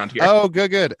fans around here. Oh,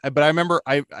 good. But I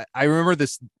remember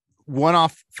this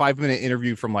one-off 5-minute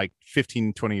interview from like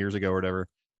 15-20 years ago or whatever,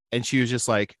 and she was just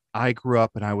like, I grew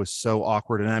up and I was so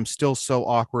awkward and I'm still so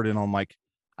awkward, and I'm like,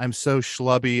 I'm so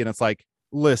schlubby. And it's like,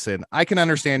 listen, I can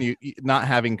understand you not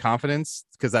having confidence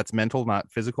because that's mental, not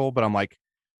physical. But I'm like,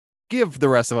 give the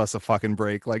rest of us a fucking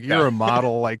break. Like, you're a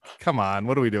model. Like, come on,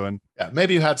 what are we doing? Yeah,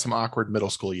 maybe you had some awkward middle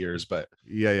school years, but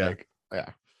yeah.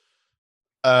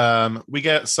 We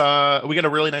get a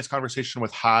really nice conversation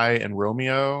with Hai and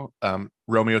Romeo.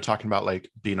 Romeo talking about like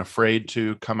being afraid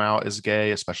to come out as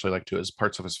gay, especially like to his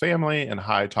parts of his family, and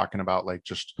Hai talking about like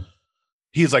just.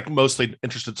 He's like mostly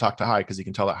interested to talk to Hai because he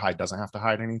can tell that Hai doesn't have to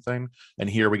hide anything. And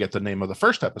here we get the name of the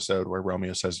first episode where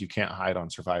Romeo says you can't hide on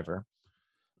Survivor.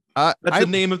 That's the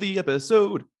name of the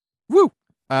episode. Woo.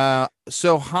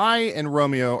 So Hai and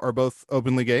Romeo are both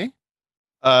openly gay.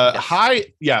 Yes. Hai,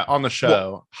 on the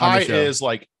show. Hai is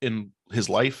like in his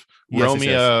life. Yes,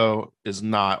 Romeo is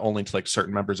not, only to like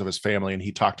certain members of his family, and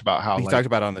he talked about how he talked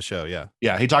about it on the show.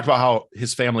 Yeah, he talked about how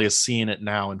his family is seeing it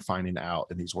now and finding out,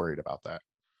 and he's worried about that.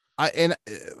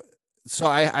 So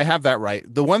I have that right.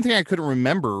 The one thing I couldn't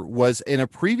remember was in a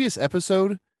previous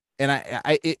episode, and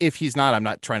I if he's not, I'm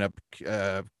not trying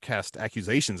to cast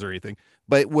accusations or anything,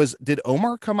 but did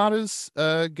Omar come out as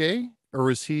gay, or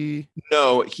was he?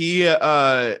 No, he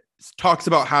talks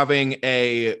about having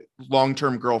a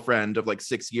long-term girlfriend of like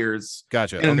 6 years.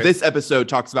 Gotcha. And in this episode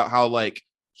talks about how like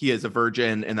he is a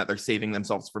virgin and that they're saving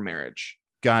themselves for marriage.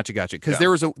 Gotcha. Because there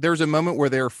was a moment where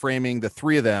they were framing the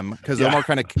three of them, because Omar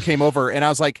kind of came over, and I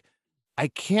was like, I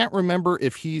can't remember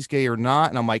if he's gay or not.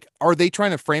 And I'm like, are they trying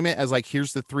to frame it as like,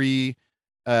 here's the three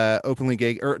openly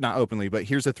gay, or not openly, but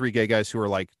here's the three gay guys who are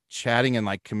like chatting and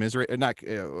like commiserate, not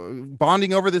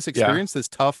bonding over this experience, this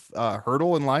tough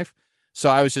hurdle in life.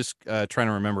 So I was just trying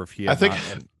to remember if he had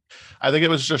I think it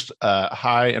was just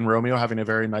Hai and Romeo having a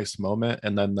very nice moment,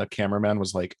 and then the cameraman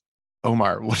was like,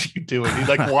 Omar, what are you doing? He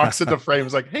like walks into frame,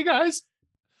 is like, hey guys.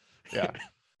 Yeah.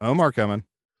 Omar coming.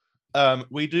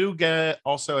 We do get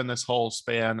also in this whole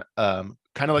span, kind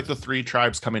of like the three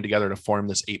tribes coming together to form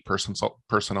this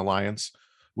 8-person alliance,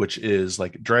 which is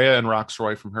like Drea and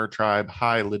Roxroy from her tribe,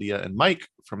 Hai, Lydia, and Mike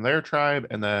from their tribe,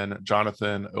 and then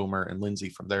Jonathan, Omar, and Lindsay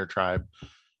from their tribe,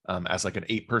 as like an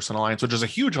 8-person alliance, which is a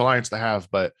huge alliance to have,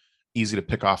 but easy to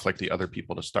pick off like the other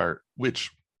people to start, which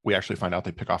we actually find out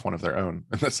they pick off one of their own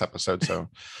in this episode. So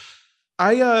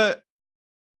I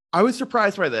was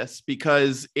surprised by this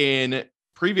because in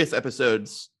previous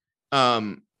episodes,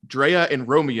 Drea and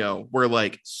Romeo were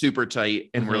like super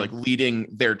tight and were like leading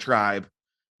their tribe.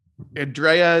 And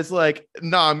Drea is like,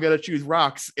 no, I'm going to choose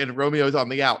Rox, and Romeo's on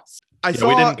the outs. we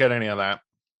didn't get any of that.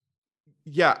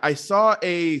 Yeah, I saw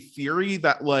a theory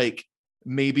that like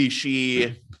maybe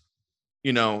she,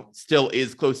 still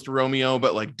is close to Romeo,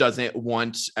 but like doesn't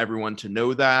want everyone to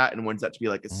know that and wants that to be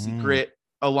like a secret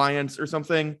alliance or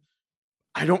something.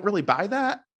 I don't really buy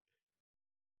that.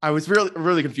 I was really,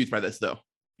 really confused by this though.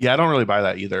 Yeah, I don't really buy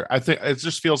that either. I think it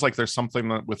just feels like there's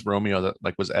something with Romeo that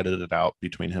like was edited out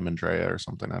between him and Drea or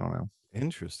something. I don't know.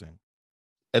 Interesting.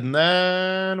 And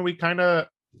then we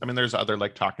there's other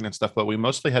like talking and stuff, but we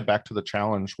mostly head back to the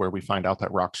challenge where we find out that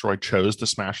Roxroy chose to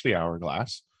smash the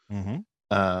hourglass.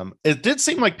 It did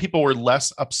seem like people were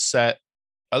less upset,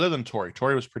 other than Tori.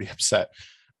 Tori was pretty upset.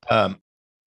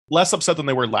 Less upset than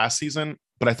they were last season,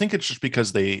 but I think it's just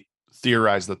because they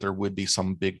theorized that there would be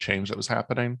some big change that was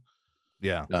happening.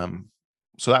 Yeah.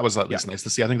 So that was at least nice to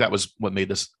see. I think that was what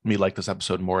made me like this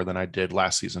episode more than I did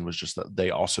last season, was just that they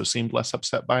also seemed less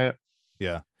upset by it.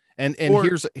 Yeah. And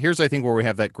here's I think where we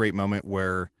have that great moment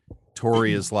where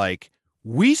Tori is like,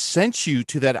 we sent you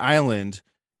to that island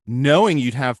knowing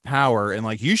you'd have power and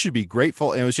like you should be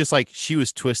grateful. And it was just like she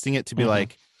was twisting it to be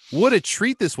like, what a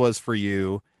treat this was for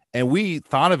you. And we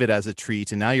thought of it as a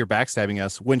treat, and now you're backstabbing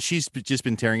us when she's just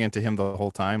been tearing into him the whole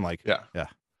time. Like, yeah,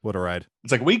 what a ride.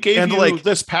 It's like, we gave you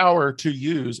this power to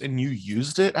use and you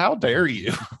used it. How dare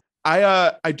you?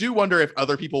 I do wonder if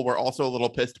other people were also a little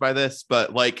pissed by this,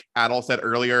 but like Adal said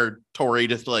earlier, Tori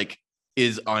just like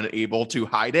is unable to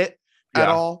hide it at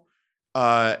all.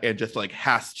 And just like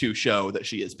has to show that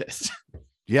she is pissed.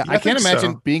 Yeah, I can't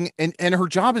imagine being and her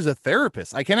job is a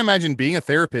therapist. I can't imagine being a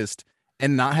therapist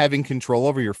and not having control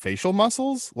over your facial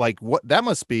muscles. Like what that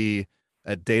must be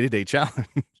a day-to-day challenge.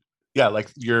 Yeah, like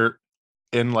you're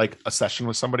in like a session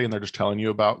with somebody and they're just telling you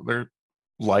about their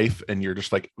life and you're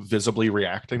just like visibly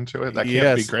reacting to it. That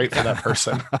can't be great for that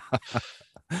person.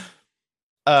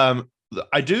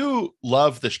 I do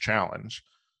love this challenge,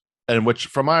 and which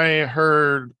from I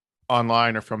heard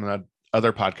online or from the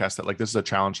other podcast that like this is a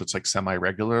challenge that's like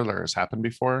semi-regular or has happened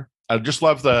before. I just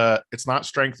love it's not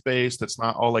strength based, it's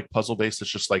not all like puzzle based,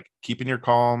 it's just like keeping your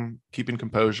calm, keeping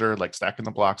composure, like stacking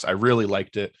the blocks. I really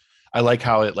liked it. I like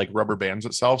how it like rubber bands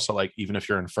itself, so like even if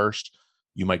you're in first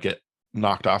you might get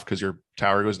knocked off because your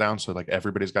tower goes down, so like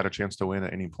everybody's got a chance to win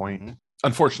at any point. Mm-hmm.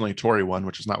 Unfortunately Tori won,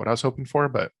 which is not what I was hoping for,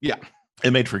 but yeah,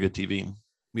 it made for good TV.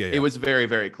 Yeah. It was very,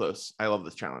 very close. I love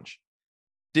this challenge.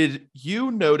 Did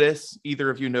you notice, either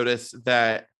of you notice,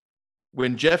 that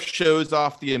when Jeff shows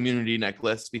off the immunity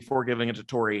necklace before giving it to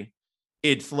Tori,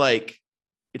 it's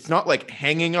not like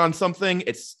hanging on something,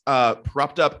 it's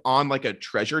propped up on like a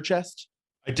treasure chest?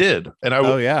 I did. And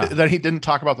then he didn't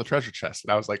talk about the treasure chest.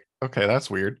 And I was like, okay, that's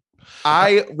weird.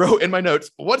 I wrote in my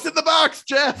notes, what's in the box,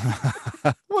 Jeff?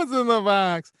 What's in the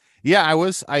box? Yeah,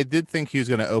 I did think he was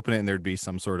going to open it and there'd be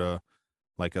some sort of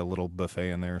like a little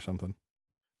buffet in there or something.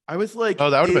 I was like,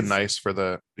 oh, that would have been nice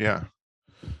for yeah.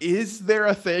 Is there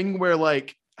a thing where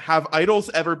like, have idols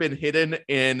ever been hidden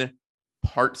in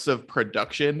parts of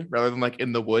production rather than like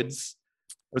in the woods?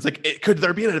 I was like, could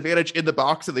there be an advantage in the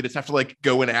box that they just have to like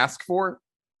go and ask for?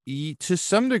 To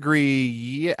some degree,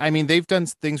 yeah. I mean, they've done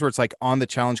things where it's like on the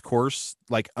challenge course,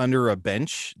 like under a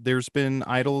bench, there's been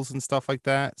idols and stuff like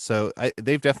that. So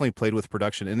they've definitely played with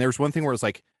production. And there's one thing where it's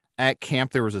like at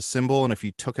camp, there was a symbol, and if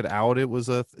you took it out, it was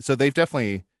so they've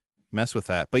definitely messed with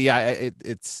that. But yeah,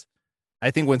 it's, I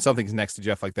think when something's next to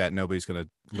Jeff like that, nobody's going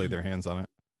to lay their hands on it.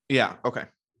 Yeah. Okay.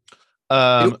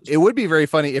 It would be very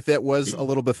funny if that was a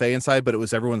little buffet inside, but it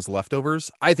was everyone's leftovers.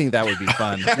 I think that would be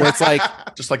fun. Where it's like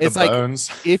just like the bones.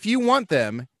 Like, if you want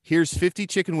them, here's 50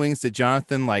 chicken wings that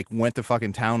Jonathan like went to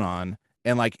fucking town on,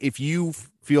 and like if you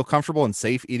feel comfortable and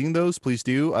safe eating those, please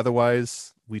do.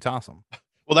 Otherwise, we toss them.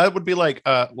 Well, that would be like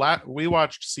we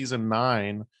watched season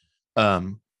 9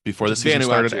 before the season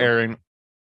started airing.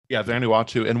 Yeah,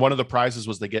 Vanuatu, and one of the prizes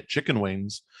was they get chicken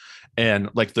wings. And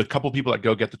like the couple people that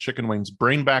go get the chicken wings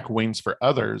bring back wings for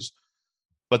others,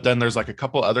 but then there's like a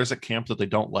couple others at camp that they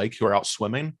don't like who are out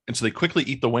swimming, and so they quickly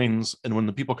eat the wings. And when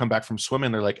the people come back from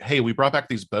swimming, they're like, hey, we brought back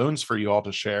these bones for you all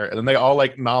to share, and then they all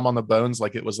like nom on the bones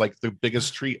like it was like the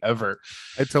biggest treat ever.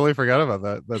 I totally forgot about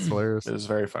that. That's hilarious. It was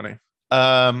very funny.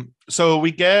 So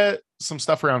we get some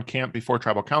stuff around camp before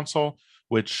tribal council,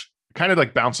 which kind of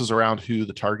like bounces around who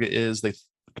the target is.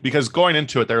 Because going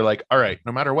into it, they're like, all right,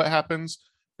 no matter what happens,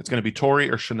 it's going to be Tori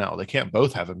or Chanel. They can't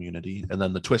both have immunity. And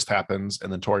then the twist happens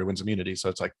and then Tori wins immunity. So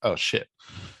it's like, oh shit.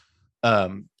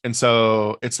 And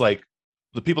so it's like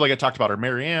the people that get talked about are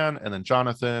Marianne and then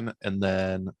Jonathan and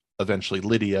then eventually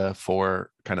Lydia for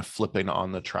kind of flipping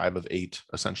on the tribe of 8.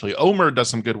 Essentially, Omer does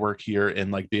some good work here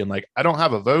in like being like, I don't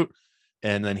have a vote.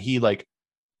 And then he like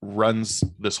runs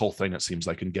this whole thing, it seems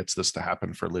like, and gets this to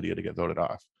happen for Lydia to get voted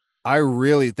off. I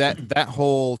really that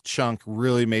whole chunk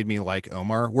really made me like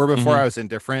Omar. Where before I was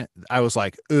indifferent, I was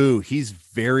like, ooh, he's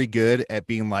very good at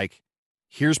being like,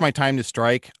 here's my time to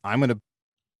strike. I'm gonna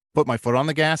put my foot on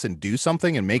the gas and do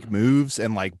something and make moves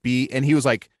and like and he was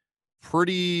like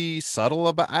pretty subtle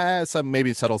about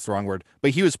maybe subtle's the wrong word, but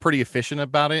he was pretty efficient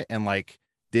about it and like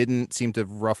didn't seem to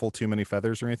ruffle too many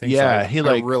feathers or anything. Yeah, so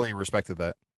I really respected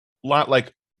that. Not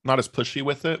as pushy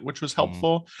with it, which was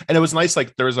helpful. And it was nice,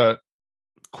 like there was a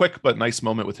quick but nice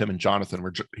moment with him and Jonathan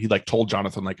where he like told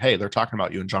Jonathan like, hey, they're talking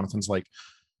about you, and Jonathan's like,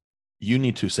 you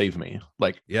need to save me.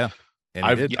 Like, yeah, and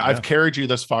I've carried you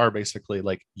this far, basically,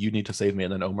 like you need to save me.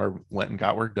 And then Omar went and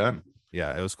got work done.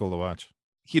 Yeah, it was cool to watch.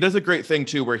 He does a great thing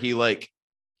too where he like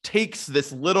takes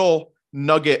this little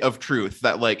nugget of truth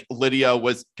that like Lydia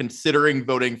was considering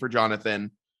voting for Jonathan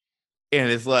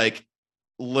and is like,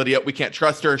 Lydia, we can't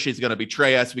trust her, she's gonna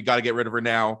betray us, we got to get rid of her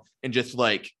now. And just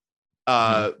like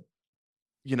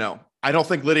you know, I don't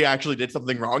think Lydia actually did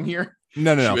something wrong here.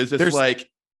 No. She was just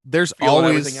there's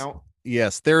always out.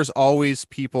 Yes, there's always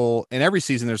people in every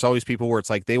season. There's always people where it's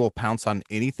like they will pounce on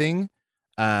anything.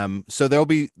 So there'll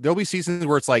be seasons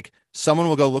where it's like someone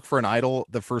will go look for an idol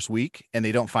the first week and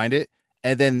they don't find it,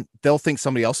 and then they'll think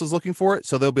somebody else is looking for it.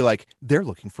 So they'll be like, they're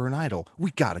looking for an idol.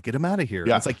 We got to get them out of here.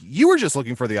 Yeah. It's like, you were just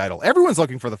looking for the idol. Everyone's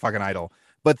looking for the fucking idol,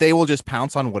 but they will just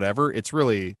pounce on whatever. It's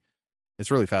really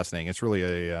fascinating. It's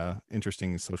really a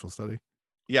interesting social study.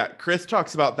 Yeah. Chris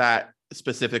talks about that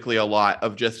specifically a lot,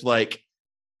 of just like,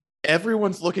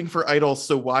 everyone's looking for idols.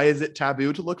 So why is it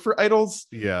taboo to look for idols?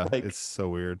 Yeah. Like, It's so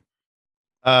weird.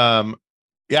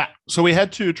 Yeah. So we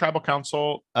head to tribal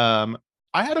council.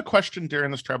 I had a question during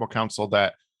this tribal council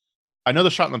that I know the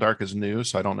shot in the dark is new,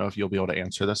 so I don't know if you'll be able to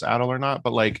answer this, Adel, or not.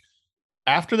 But like,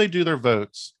 after they do their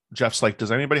votes, Jeff's like,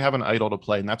 does anybody have an idol to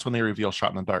play? And that's when they reveal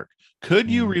shot in the dark.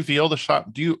 Could you reveal the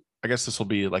shot? I guess this will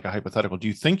be like a hypothetical. Do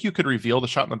you think you could reveal the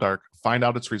shot in the dark, find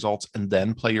out its results, and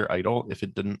then play your idol if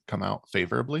it didn't come out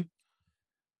favorably?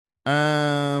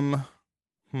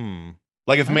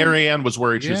 Like if Marianne was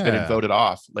worried she was getting voted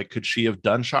off, like could she have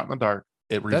done shot in the dark?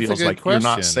 It reveals like you're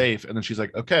not safe, and then she's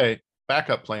like, okay,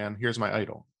 backup plan. Here's my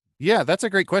idol. Yeah, that's a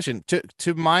great question.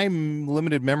 To my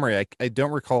limited memory, I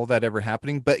don't recall that ever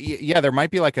happening. But yeah, there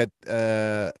might be like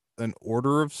an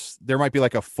order of, there might be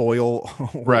like a foil,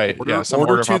 right? Order, some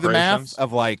order order to of the math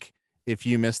of like, if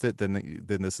you missed it, then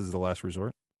this is the last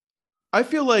resort. I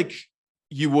feel like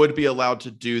you would be allowed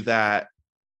to do that.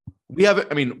 We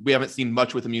haven't seen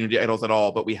much with immunity idols at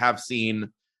all, but we have seen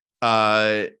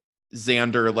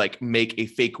Xander like make a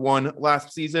fake one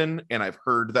last season, and I've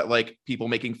heard that like people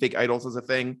making fake idols is a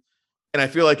thing. And I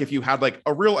feel like if you had like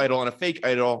a real idol and a fake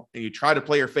idol, and you try to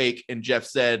play your fake, and Jeff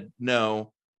said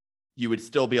no, you would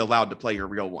still be allowed to play your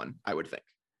real one, I would think.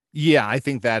 Yeah, I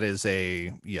think that is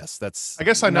that's. I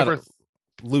guess I never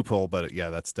loophole, but yeah,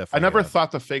 that's definitely. I never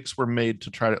thought the fakes were made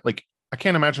to try to like. I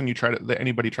can't imagine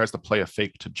anybody tries to play a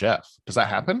fake to Jeff. Does that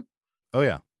happen? Oh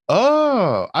yeah.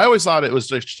 Oh, I always thought it was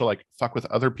just to like fuck with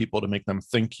other people to make them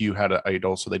think you had an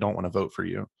idol, so they don't want to vote for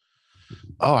you.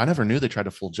 Oh, I never knew they tried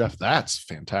to fool Jeff. That's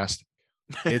fantastic.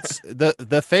 It's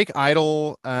the fake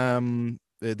idol.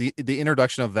 The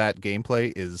introduction of that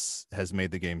gameplay has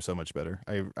made the game so much better.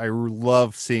 I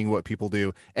love seeing what people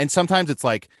do, and sometimes it's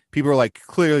like people are like,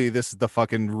 clearly this is the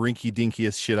fucking rinky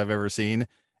dinkiest shit I've ever seen,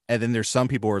 and then there's some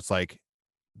people where it's like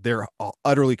they're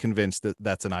utterly convinced that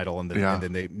that's an idol, and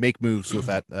then they make moves with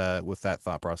that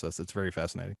thought process. It's very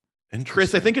fascinating. And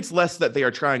Chris, I think it's less that they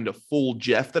are trying to fool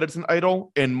Jeff that it's an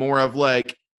idol, and more of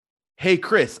like, hey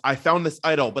Chris, I found this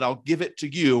idol, but I'll give it to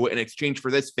you in exchange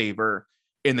for this favor.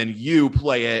 And then you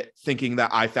play it thinking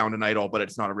that I found an idol, but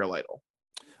it's not a real idol.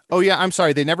 Oh yeah, I'm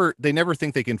sorry. They never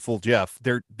think they can fool Jeff.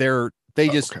 They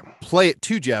just play it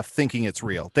to Jeff thinking it's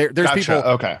real. There's gotcha. People.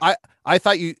 Okay. I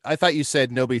thought you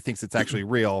said nobody thinks it's actually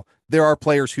real. There are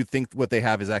players who think what they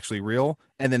have is actually real,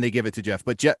 and then they give it to Jeff.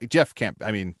 But Jeff can't.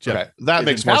 I mean, Jeff that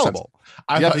makes more sense.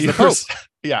 I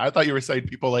thought you were saying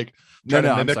people like trying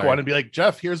to mimic one and be like,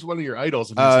 Jeff, here's one of your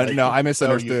idols. And no, I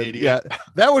misunderstood. Yeah,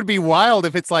 that would be wild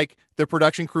if it's like the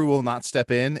production crew will not step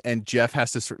in and Jeff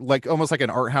has to, like, almost like an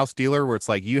art house dealer where it's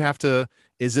like, you have to,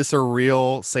 is this a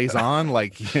real Saison?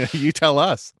 Like, you tell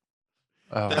us.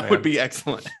 That would be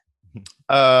excellent.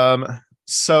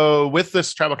 So with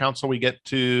this tribal council, we get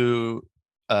to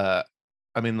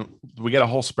we get a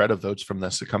whole spread of votes from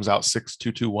this. It comes out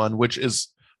 6-2-2-1, which is,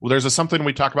 there's something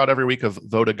we talk about every week of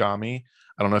vote-agami.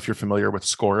 I don't know if you're familiar with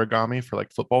score-agami for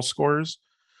like football scores.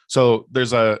 So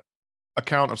there's a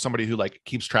account of somebody who like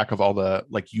keeps track of all the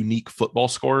like unique football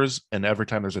scores, and every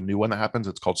time there's a new one that happens,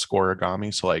 it's called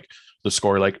score-agami. So like the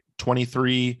score like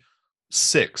 23-6.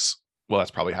 Well,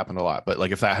 that's probably happened a lot, but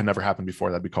like if that had never happened before,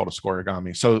 that'd be called a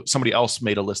score-agami. So somebody else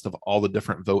made a list of all the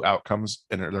different vote outcomes,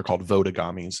 and they're called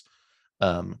vote-agamis.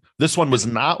 This one was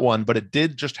not one, but it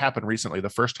did just happen recently. The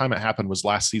first time it happened was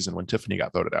last season when Tiffany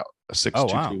got voted out, a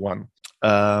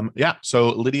 6-2-2-1. Yeah,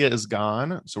 so Lydia is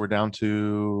gone, so we're down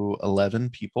to 11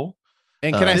 people.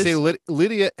 And can I say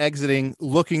Lydia exiting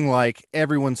looking like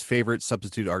everyone's favorite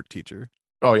substitute art teacher?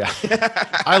 Oh yeah.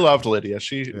 I loved Lydia.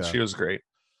 She was great.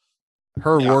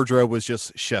 Her wardrobe was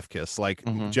just chef kiss. Like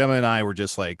Gemma and I were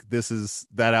just like,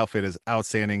 that outfit is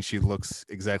outstanding. She looks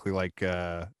exactly like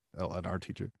an art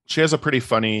teacher. She has a pretty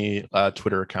funny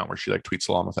Twitter account where she like tweets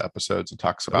along with the episodes and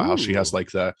talks about how she has like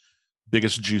the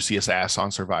biggest, juiciest ass on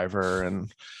Survivor,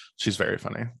 and she's very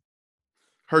funny.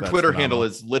 Her Twitter handle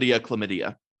is Lydia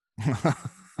Chlamydia.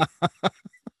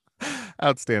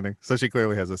 Outstanding. So she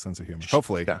clearly has a sense of humor,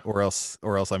 hopefully, or else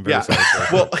I'm very sorry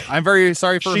for well, I'm very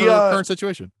sorry for her current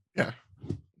situation. Yeah,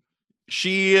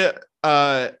 she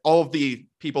all of the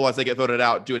people as they get voted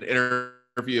out do an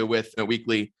interview with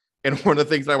Weekly, and one of the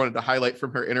things that I wanted to highlight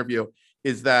from her interview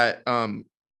is that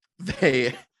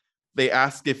they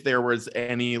ask if there was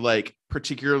any like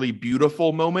particularly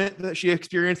beautiful moment that she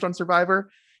experienced on Survivor,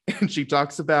 and she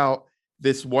talks about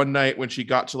this one night when she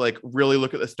got to like really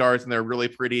look at the stars and they're really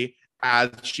pretty as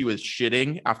she was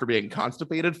shitting after being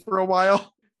constipated for a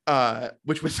while,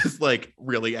 which was just like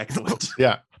really excellent.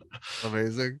 Yeah.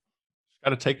 Amazing. Got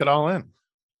to take it all in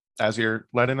as you're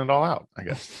letting it all out, I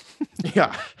guess.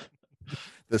 Yeah.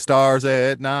 The stars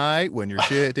at night when you're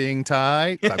shitting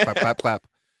tight. Clap, clap, clap, clap.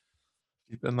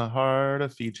 Deep in the heart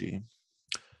of Fiji.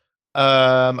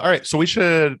 All right, so we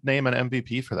should name an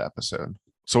MVP for the episode.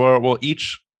 So we'll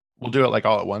do it like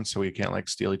all at once, so we can't like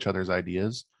steal each other's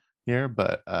ideas here.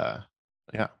 But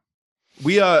yeah,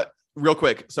 we real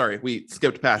quick, sorry, we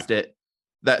skipped past it.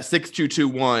 That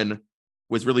 6221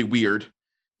 was really weird.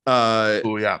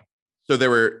 Oh yeah. So there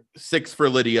were 6 for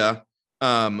Lydia,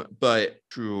 but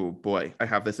true boy, I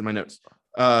have this in my notes.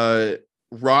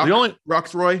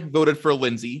 Roxroy voted for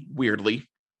Lindsay, weirdly.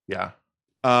 Yeah.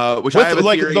 Which with I have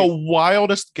like theory. the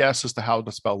wildest guess as to how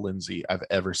to spell Lindsay I've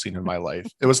ever seen in my life.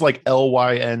 It was like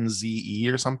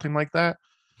Lynze or something like that.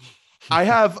 I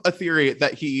have a theory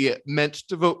that he meant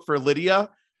to vote for Lydia,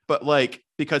 but like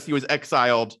because he was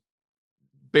exiled,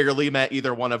 barely met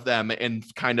either one of them and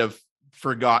kind of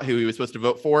forgot who he was supposed to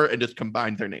vote for and just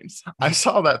combined their names. I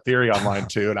saw that theory online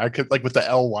too, and I could like with the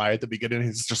LY at the beginning,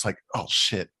 he's just like, oh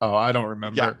shit, oh I don't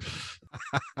remember.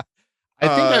 Yeah.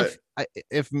 I think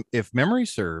if memory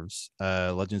serves,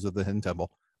 Legends of the Hidden Temple,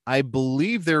 I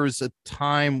believe there was a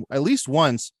time, at least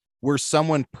once, where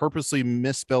someone purposely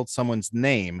misspelled someone's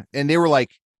name, and they were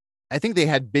like, I think they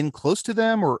had been close to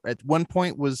them, or at one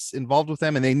point was involved with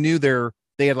them, and they knew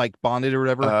they had like bonded or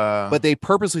whatever, but they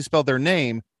purposely spelled their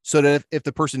name so that if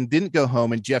the person didn't go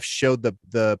home and Jeff showed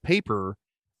the paper,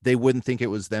 they wouldn't think it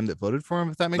was them that voted for him.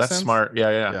 If that makes sense. That's smart.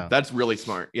 Yeah. That's really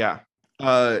smart. Yeah.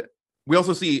 We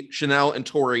also see Chanel and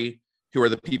Tori, who are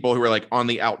the people who are like on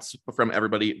the outs from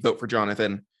everybody, vote for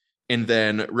Jonathan. And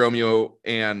then Romeo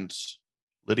and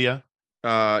Lydia.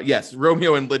 Yes,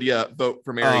 Romeo and Lydia vote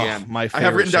for Marianne. I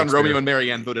have written down Romeo and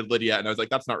Marianne voted Lydia, and I was like,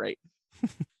 that's not right.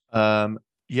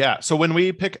 Yeah. So when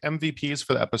we pick MVPs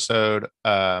for the episode,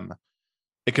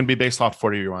 it can be based off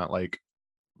whatever you want, like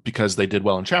because they did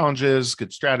well in challenges,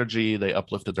 good strategy, they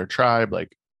uplifted their tribe,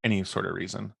 like any sort of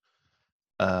reason.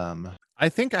 I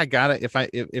think I got it.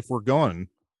 If we're going,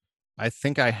 I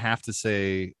think I have to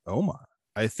say Omar.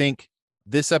 I think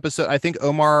this episode,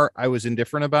 Omar, I was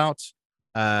indifferent about.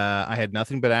 I had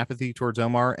nothing but apathy towards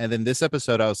Omar. And then this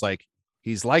episode, I was like,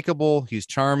 he's likable. He's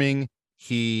charming.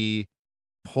 He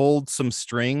pulled some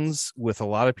strings with a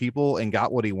lot of people and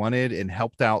got what he wanted and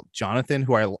helped out Jonathan,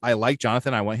 who I like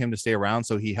Jonathan. I want him to stay around.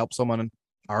 So he helped someone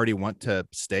I already want to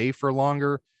stay for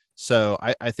longer. So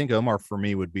I think Omar for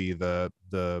me would be the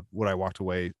what I walked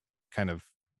away kind of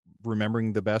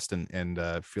remembering the best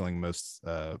and feeling most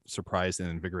surprised and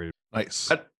invigorated.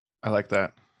 Nice. I like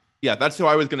that. Yeah, that's who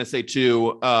I was going to say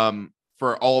too,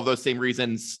 for all of those same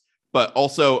reasons, but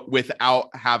also without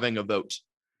having a vote.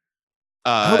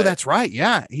 That's right.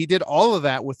 Yeah, he did all of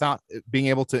that without being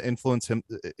able to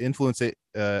influence it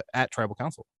at Tribal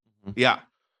Council. Yeah.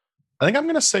 I think I'm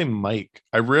going to say Mike.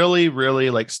 I really,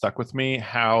 really like stuck with me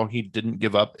how he didn't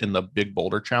give up in the big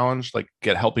boulder challenge, like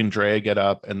helping Dre get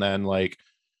up. And then like,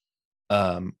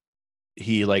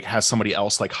 he like has somebody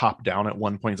else like hop down at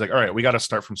one point. He's like, all right, we got to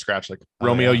start from scratch. Like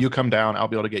Romeo, you come down. I'll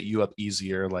be able to get you up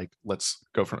easier. Like, let's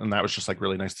go from, and that was just like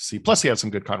really nice to see. Plus he had some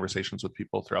good conversations with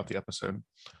people throughout the episode.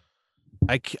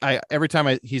 I every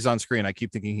time he's on screen, I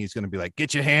keep thinking he's going to be like,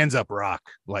 get your hands up, Rock.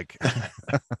 Like,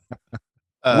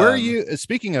 where are you?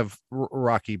 Speaking of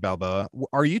Rocky Balboa, where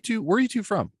are you two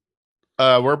from?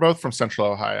 We're both from Central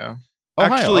Ohio.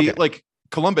 Actually, okay. Like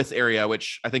Columbus area,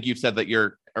 which I think you've said that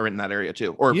you're in that area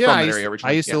too, or yeah, from that area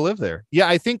originally. I used to live there. Yeah,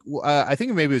 I think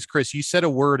maybe it was Chris. You said a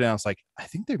word, and I was like, I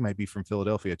think they might be from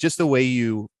Philadelphia. Just the way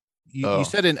you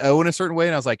said an O in a certain way,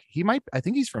 and I was like, I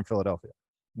think he's from Philadelphia.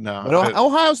 No, but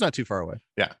Ohio's not too far away.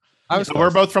 Yeah,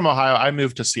 we're both from Ohio. I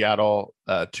moved to Seattle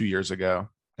 2 years ago,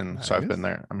 and so I've been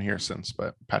there. I'm here since,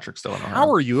 but Patrick's still in Ohio.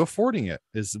 How are you affording it?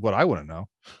 Is what I want to know.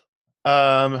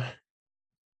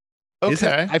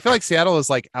 Okay, I feel like Seattle is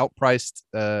like outpriced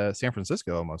San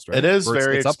Francisco almost, right? It is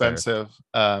very expensive.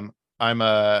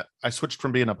 I switched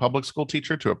from being a public school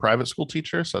teacher to a private school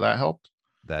teacher, so that helped.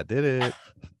 That did it.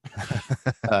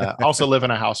 Also live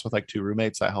in a house with like 2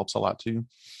 roommates. That helps a lot too.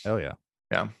 Oh yeah.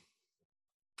 Yeah.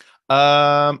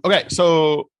 Okay,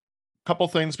 so a couple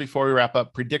things before we wrap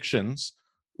up. Predictions.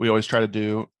 We always try to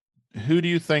do. Who do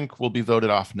you think will be voted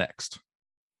off next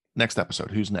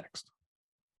episode? Who's next?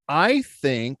 I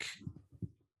think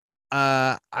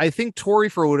Tori,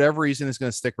 for whatever reason, is going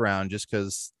to stick around just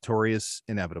because Tori is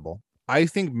inevitable. I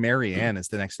think Marianne is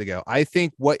the next to go. I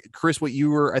think Chris, what you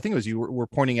were, I think it was you were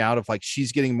pointing out of like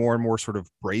she's getting more and more sort of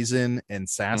brazen and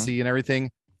sassy and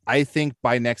everything. I think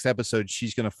by next episode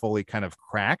she's going to fully kind of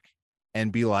crack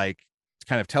and be like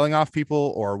kind of telling off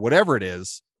people or whatever it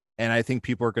is. And I think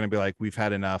people are going to be like, we've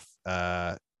had enough. And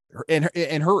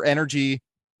her energy,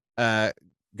 God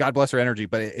bless her energy,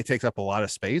 but it takes up a lot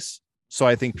of space. So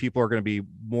I think people are going to be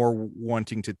more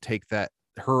wanting to take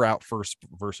her out first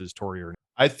versus Tori.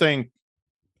 I think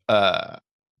I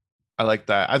like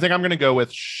that. I think I'm going to go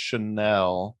with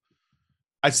Chanel.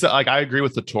 I agree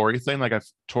with the Tori thing. Like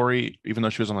Tori, even though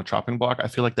she was on the chopping block, I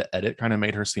feel like the edit kind of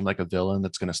made her seem like a villain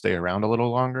that's going to stay around a little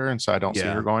longer. And so I don't see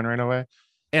her going right away.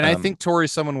 And I think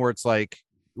Tori's someone where it's like,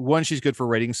 one, she's good for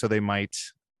ratings. So they might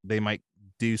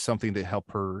do something to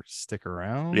help her stick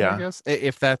around. Yeah. I guess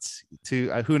if that's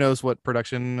who knows what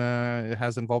production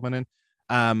has involvement in.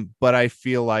 But I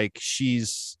feel like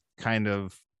she's kind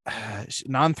of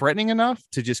non-threatening enough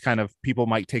to just kind of people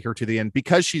might take her to the end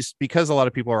because a lot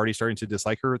of people are already starting to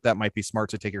dislike her. That might be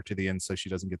smart to take her to the end so she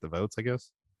doesn't get the votes, I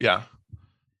guess. Yeah.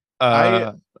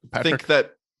 I think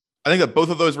that both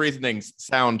of those reasonings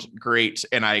sound great,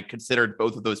 and I considered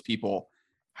both of those people.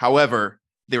 However,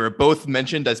 they were both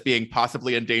mentioned as being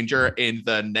possibly in danger in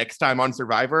the next time on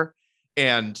Survivor,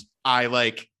 and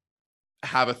I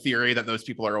have a theory that those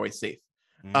people are always safe.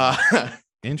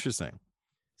 Interesting.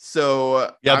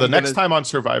 So yeah, the next time on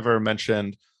Survivor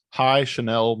mentioned Hai,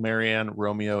 Chanel, Marianne,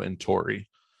 Romeo, and Tori.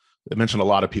 It mentioned a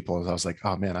lot of people. I was like,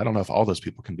 oh man, I don't know if all those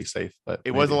people can be safe, but it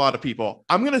was a lot of people.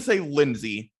 I'm gonna say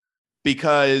Lindsay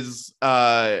because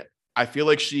I feel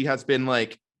like she has been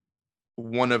like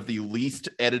one of the least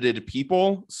edited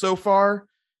people so far,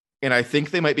 and I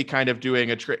think they might be kind of doing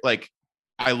a trick. Like,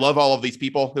 I love all of these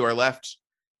people who are left,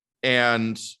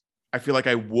 and I feel like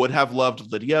I would have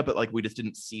loved Lydia, but like we just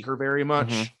didn't see her very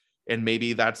much, and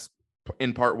maybe that's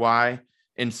in part why.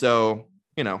 And so,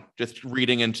 just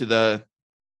reading into the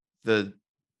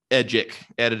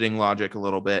editing logic a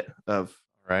little bit of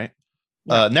right.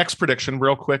 Yeah. Next prediction,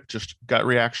 real quick, just gut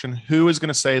reaction. Who is going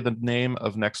to say the name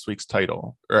of next week's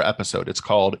title or episode? It's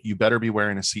called "You Better Be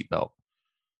Wearing a Seatbelt."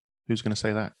 Who's going to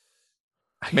say that?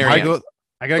 I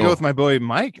gotta go with my boy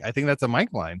Mike. I think that's a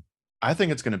Mike line. I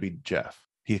think it's going to be Jeff.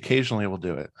 He occasionally will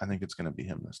do it. I think it's going to be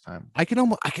him this time. I can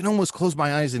almost close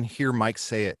my eyes and hear Mike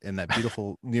say it in that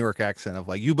beautiful New York accent of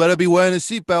like, "You better be wearing a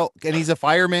seatbelt." And he's a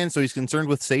fireman, so he's concerned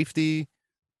with safety.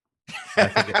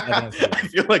 I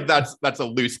feel like that's a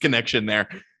loose connection there.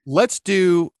 Let's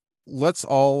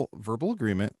all verbal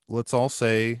agreement. Let's all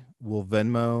say we'll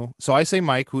Venmo. So I say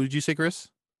Mike. Who did you say, Chris?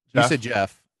 You said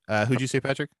Jeff. Who'd you say,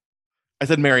 Patrick? I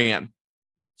said Marianne.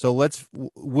 So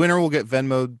winner will get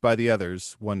Venmo'd by the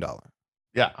others $1.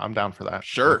 Yeah, I'm down for that.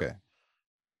 Sure. Okay.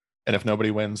 And if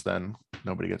nobody wins, then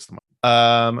nobody gets the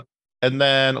money. And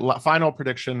then final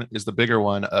prediction is the bigger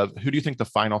one of who do you think the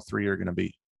final three are going to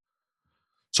be?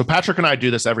 So Patrick and I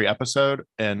do this every episode,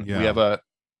 and we have a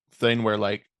thing where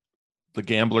like the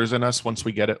gamblers in us, once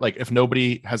we get it, like if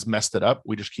nobody has messed it up,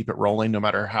 we just keep it rolling no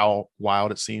matter how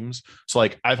wild it seems. So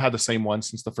like I've had the same one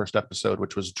since the first episode,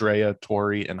 which was Drea,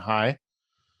 Tori, and Hai.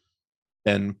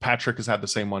 And Patrick has had the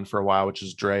same one for a while, which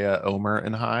is Drea, Omer,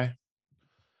 and Hai.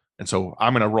 And so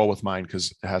I'm going to roll with mine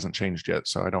because it hasn't changed yet.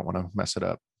 So I don't want to mess it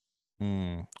up.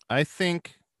 I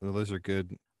think those are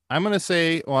good. I'm going to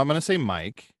say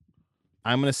Mike.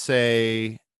 I'm going to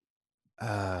say,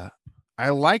 I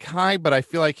like Hai, but I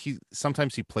feel like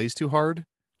sometimes he plays too hard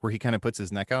where he kind of puts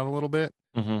his neck out a little bit,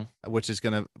 which is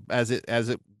going to, as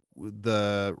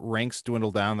the ranks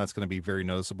dwindle down, that's going to be very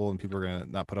noticeable and people are going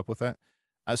to not put up with that.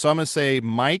 So I'm going to say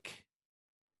Mike,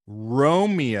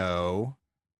 Romeo,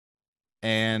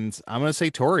 and I'm going to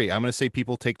say Tori. I'm going to say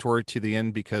people take Tori to the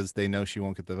end because they know she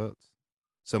won't get the votes.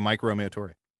 So Mike, Romeo,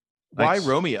 Tori. Why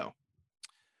Romeo?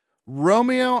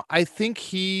 Romeo, I think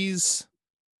he's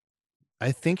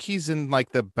in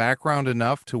like the background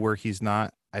enough to where he's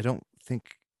not. I don't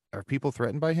think are people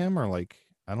threatened by him or like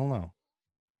I don't know.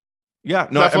 Yeah,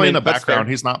 no, definitely in the background.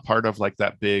 He's not part of like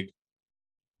that big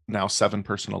now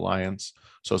 7-person alliance.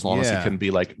 So as long as he can be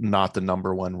like not the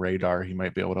number one radar, he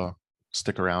might be able to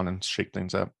stick around and shake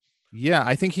things up. Yeah,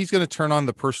 I think he's going to turn on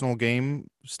the personal game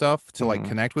stuff to like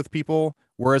connect with people.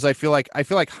 Whereas I feel like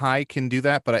Hai can do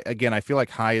that, but I feel like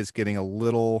Hai is getting a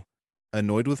little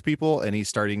annoyed with people, and he's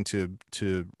starting to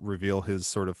reveal his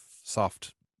sort of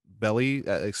soft belly,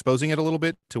 exposing it a little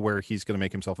bit to where he's going to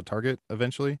make himself a target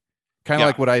eventually. Kind of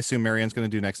like what I assume Marianne's going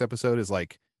to do next episode is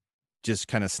like just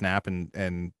kind of snap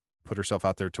and put herself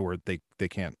out there to where they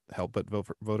can't help but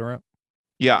vote her out.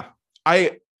 Yeah,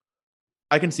 I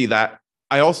can see that.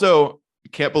 I also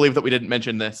can't believe that we didn't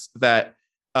mention this, that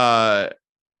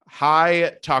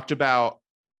Hai talked about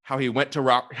how he went to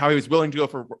Rock, how he was willing to go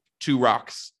for 2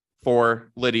 rocks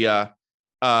for Lydia.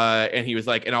 And he was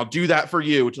like, and I'll do that for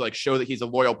you to like show that he's a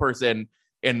loyal person.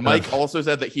 And Mike also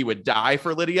said that he would die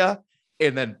for Lydia.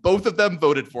 And then both of them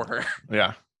voted for her.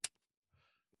 Yeah.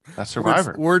 That's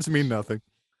Survivor. Words mean nothing.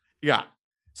 Yeah.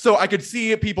 So I could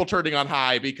see people turning on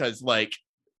Hai because like,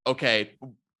 okay,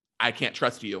 I can't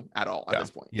trust you at all at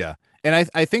this point. Yeah. And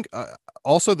I think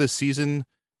also this season,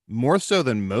 more so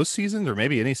than most seasons or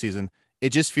maybe any season,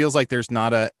 it just feels like there's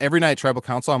not every night Tribal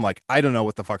Council. I'm like, I don't know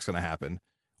what the fuck's going to happen.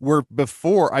 Where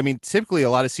before, I mean, typically a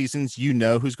lot of seasons, you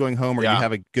know who's going home or you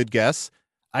have a good guess.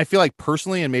 I feel like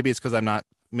personally, and maybe it's because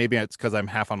I'm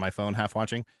half on my phone, half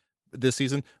watching this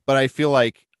season, but I feel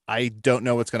like I don't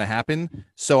know what's going to happen.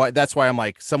 So that's why I'm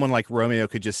like, someone like Romeo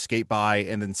could just skate by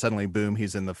and then suddenly, boom,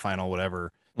 he's in the final,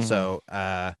 whatever. Mm-hmm. So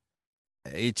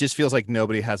it just feels like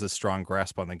nobody has a strong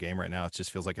grasp on the game right now. It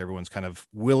just feels like everyone's kind of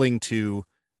willing to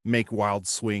make wild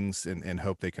swings and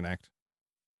hope they connect.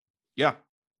 Yeah.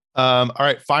 All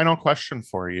right. Final question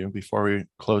for you before we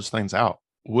close things out.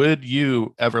 Would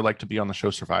you ever like to be on the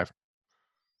show Survivor?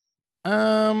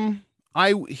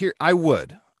 I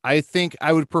would. I think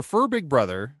I would prefer Big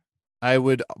Brother.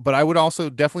 But I would also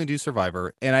definitely do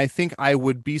Survivor. And I think I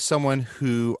would be someone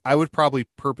who I would probably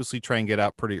purposely try and get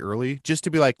out pretty early just to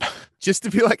be like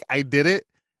I did it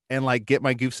and like get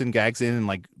my goofs and gags in and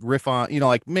like riff on,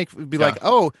 like like,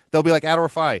 oh, they'll be like Adal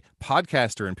Rifai,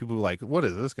 podcaster, and people will be like, what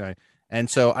is this guy? And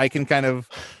so I can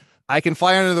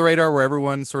fly under the radar where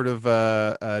everyone sort of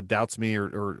doubts me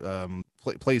or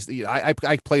plays. I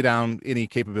play down any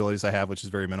capabilities I have, which is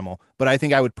very minimal. But I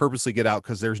think I would purposely get out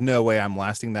because there's no way I'm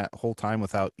lasting that whole time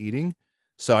without eating.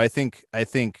 So I think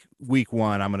week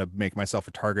 1 I'm going to make myself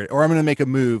a target, or I'm going to make a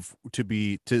move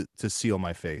to seal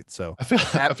my fate. So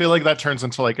I feel like that turns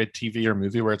into like a TV or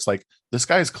movie where it's like, this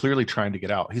guy is clearly trying to get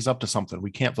out. He's up to something.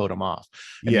 We can't vote him off.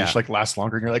 And you just like last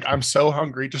longer. And you're like, I'm so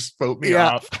hungry. Just vote me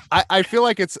off. I feel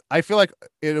like it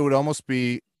would almost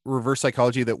be reverse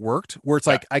psychology that worked, where it's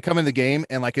like I come in the game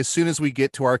and like as soon as we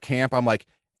get to our camp, I'm like,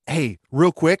 hey,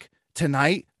 real quick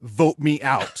tonight, vote me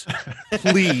out,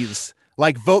 please.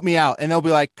 Like, vote me out. And they'll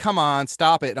be like, come on,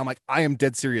 stop it. And I'm like, I am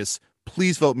dead serious.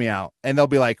 Please vote me out. And they'll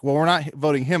be like, well, we're not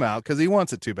voting him out because he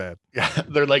wants it too bad. Yeah.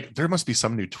 They're like, there must be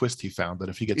some new twist he found that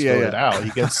if he gets voted out,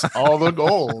 he gets all the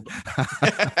gold.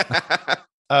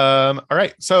 All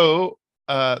right. So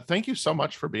thank you so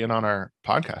much for being on our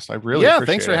podcast. I really appreciate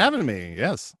thanks for having me.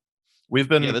 Yes. We've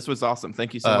been this was awesome.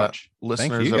 Thank you so much. Listeners,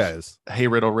 thank you guys. Hey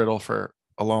Riddle for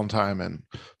a long time. And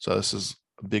so this is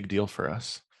a big deal for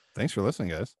us. Thanks for listening,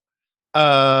 guys.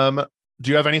 Do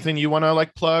you have anything you want to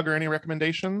like plug or any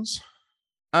recommendations?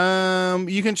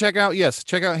 You can check out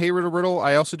Hey Riddle.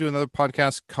 I also do another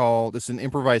podcast it's an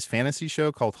improvised fantasy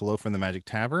show called Hello from the Magic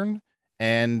Tavern.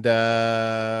 And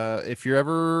if you're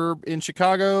ever in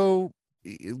Chicago,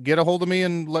 get a hold of me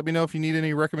and let me know if you need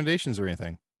any recommendations or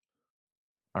anything.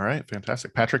 All right,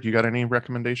 fantastic. Patrick, you got any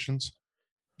recommendations?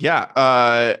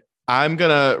 Yeah, I'm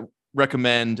gonna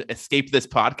recommend Escape This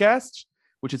Podcast,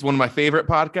 which is one of my favorite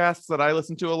podcasts that I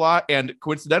listen to a lot. And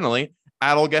coincidentally,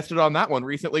 Adal guested on that one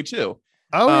recently too.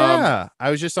 Oh yeah.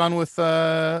 I was just on with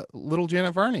little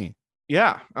Janet Varney.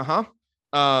 Yeah.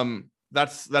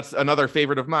 That's another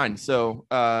favorite of mine. So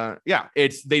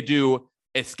they do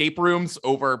escape rooms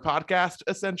over podcast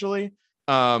essentially.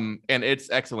 And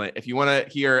it's excellent. If you want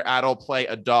to hear Adal play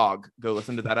a dog, go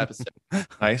listen to that episode.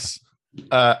 Nice.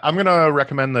 I'm gonna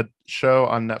recommend the show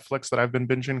on Netflix that I've been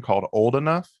binging called Old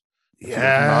Enough. If you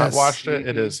have not watched it,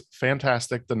 it is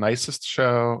fantastic. The nicest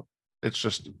show. It's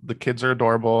just, the kids are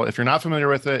adorable. If you're not familiar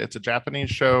with it, it's a Japanese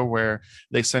show where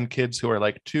they send kids who are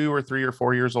like 2 or 3 or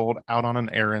 4 years old out on an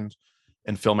errand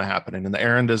and film it happening. And the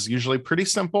errand is usually pretty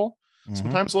simple,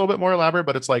 sometimes a little bit more elaborate,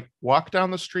 but it's like walk down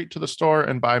the street to the store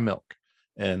and buy milk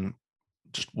and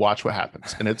just watch what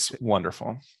happens. And it's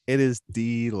wonderful. It is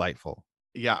delightful.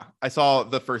 Yeah, I saw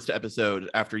the first episode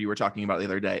after you were talking about the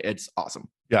other day. It's awesome.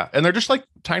 Yeah, and they're just like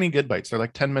tiny good bites. They're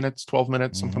like 10 minutes, 12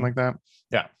 minutes, something like that.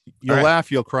 Yeah. You'll laugh,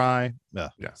 you'll cry. Yeah,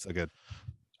 so good.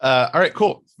 All right,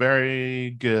 cool.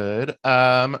 Very good.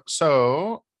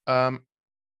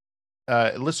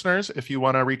 Listeners, if you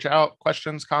want to reach out,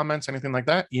 questions, comments, anything like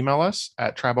that, email us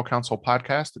at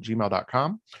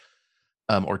tribalcouncilpodcast@gmail.com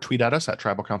or tweet at us at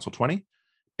tribalcouncil20.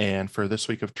 And for this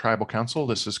week of Tribal Council,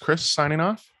 this is Chris signing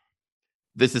off.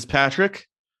 This is Patrick.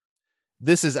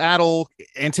 This is Adal,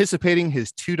 anticipating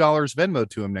his $2 Venmo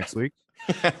to him next week.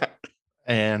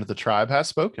 And the tribe has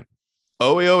spoken.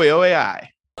 Oe, oe, oe, I.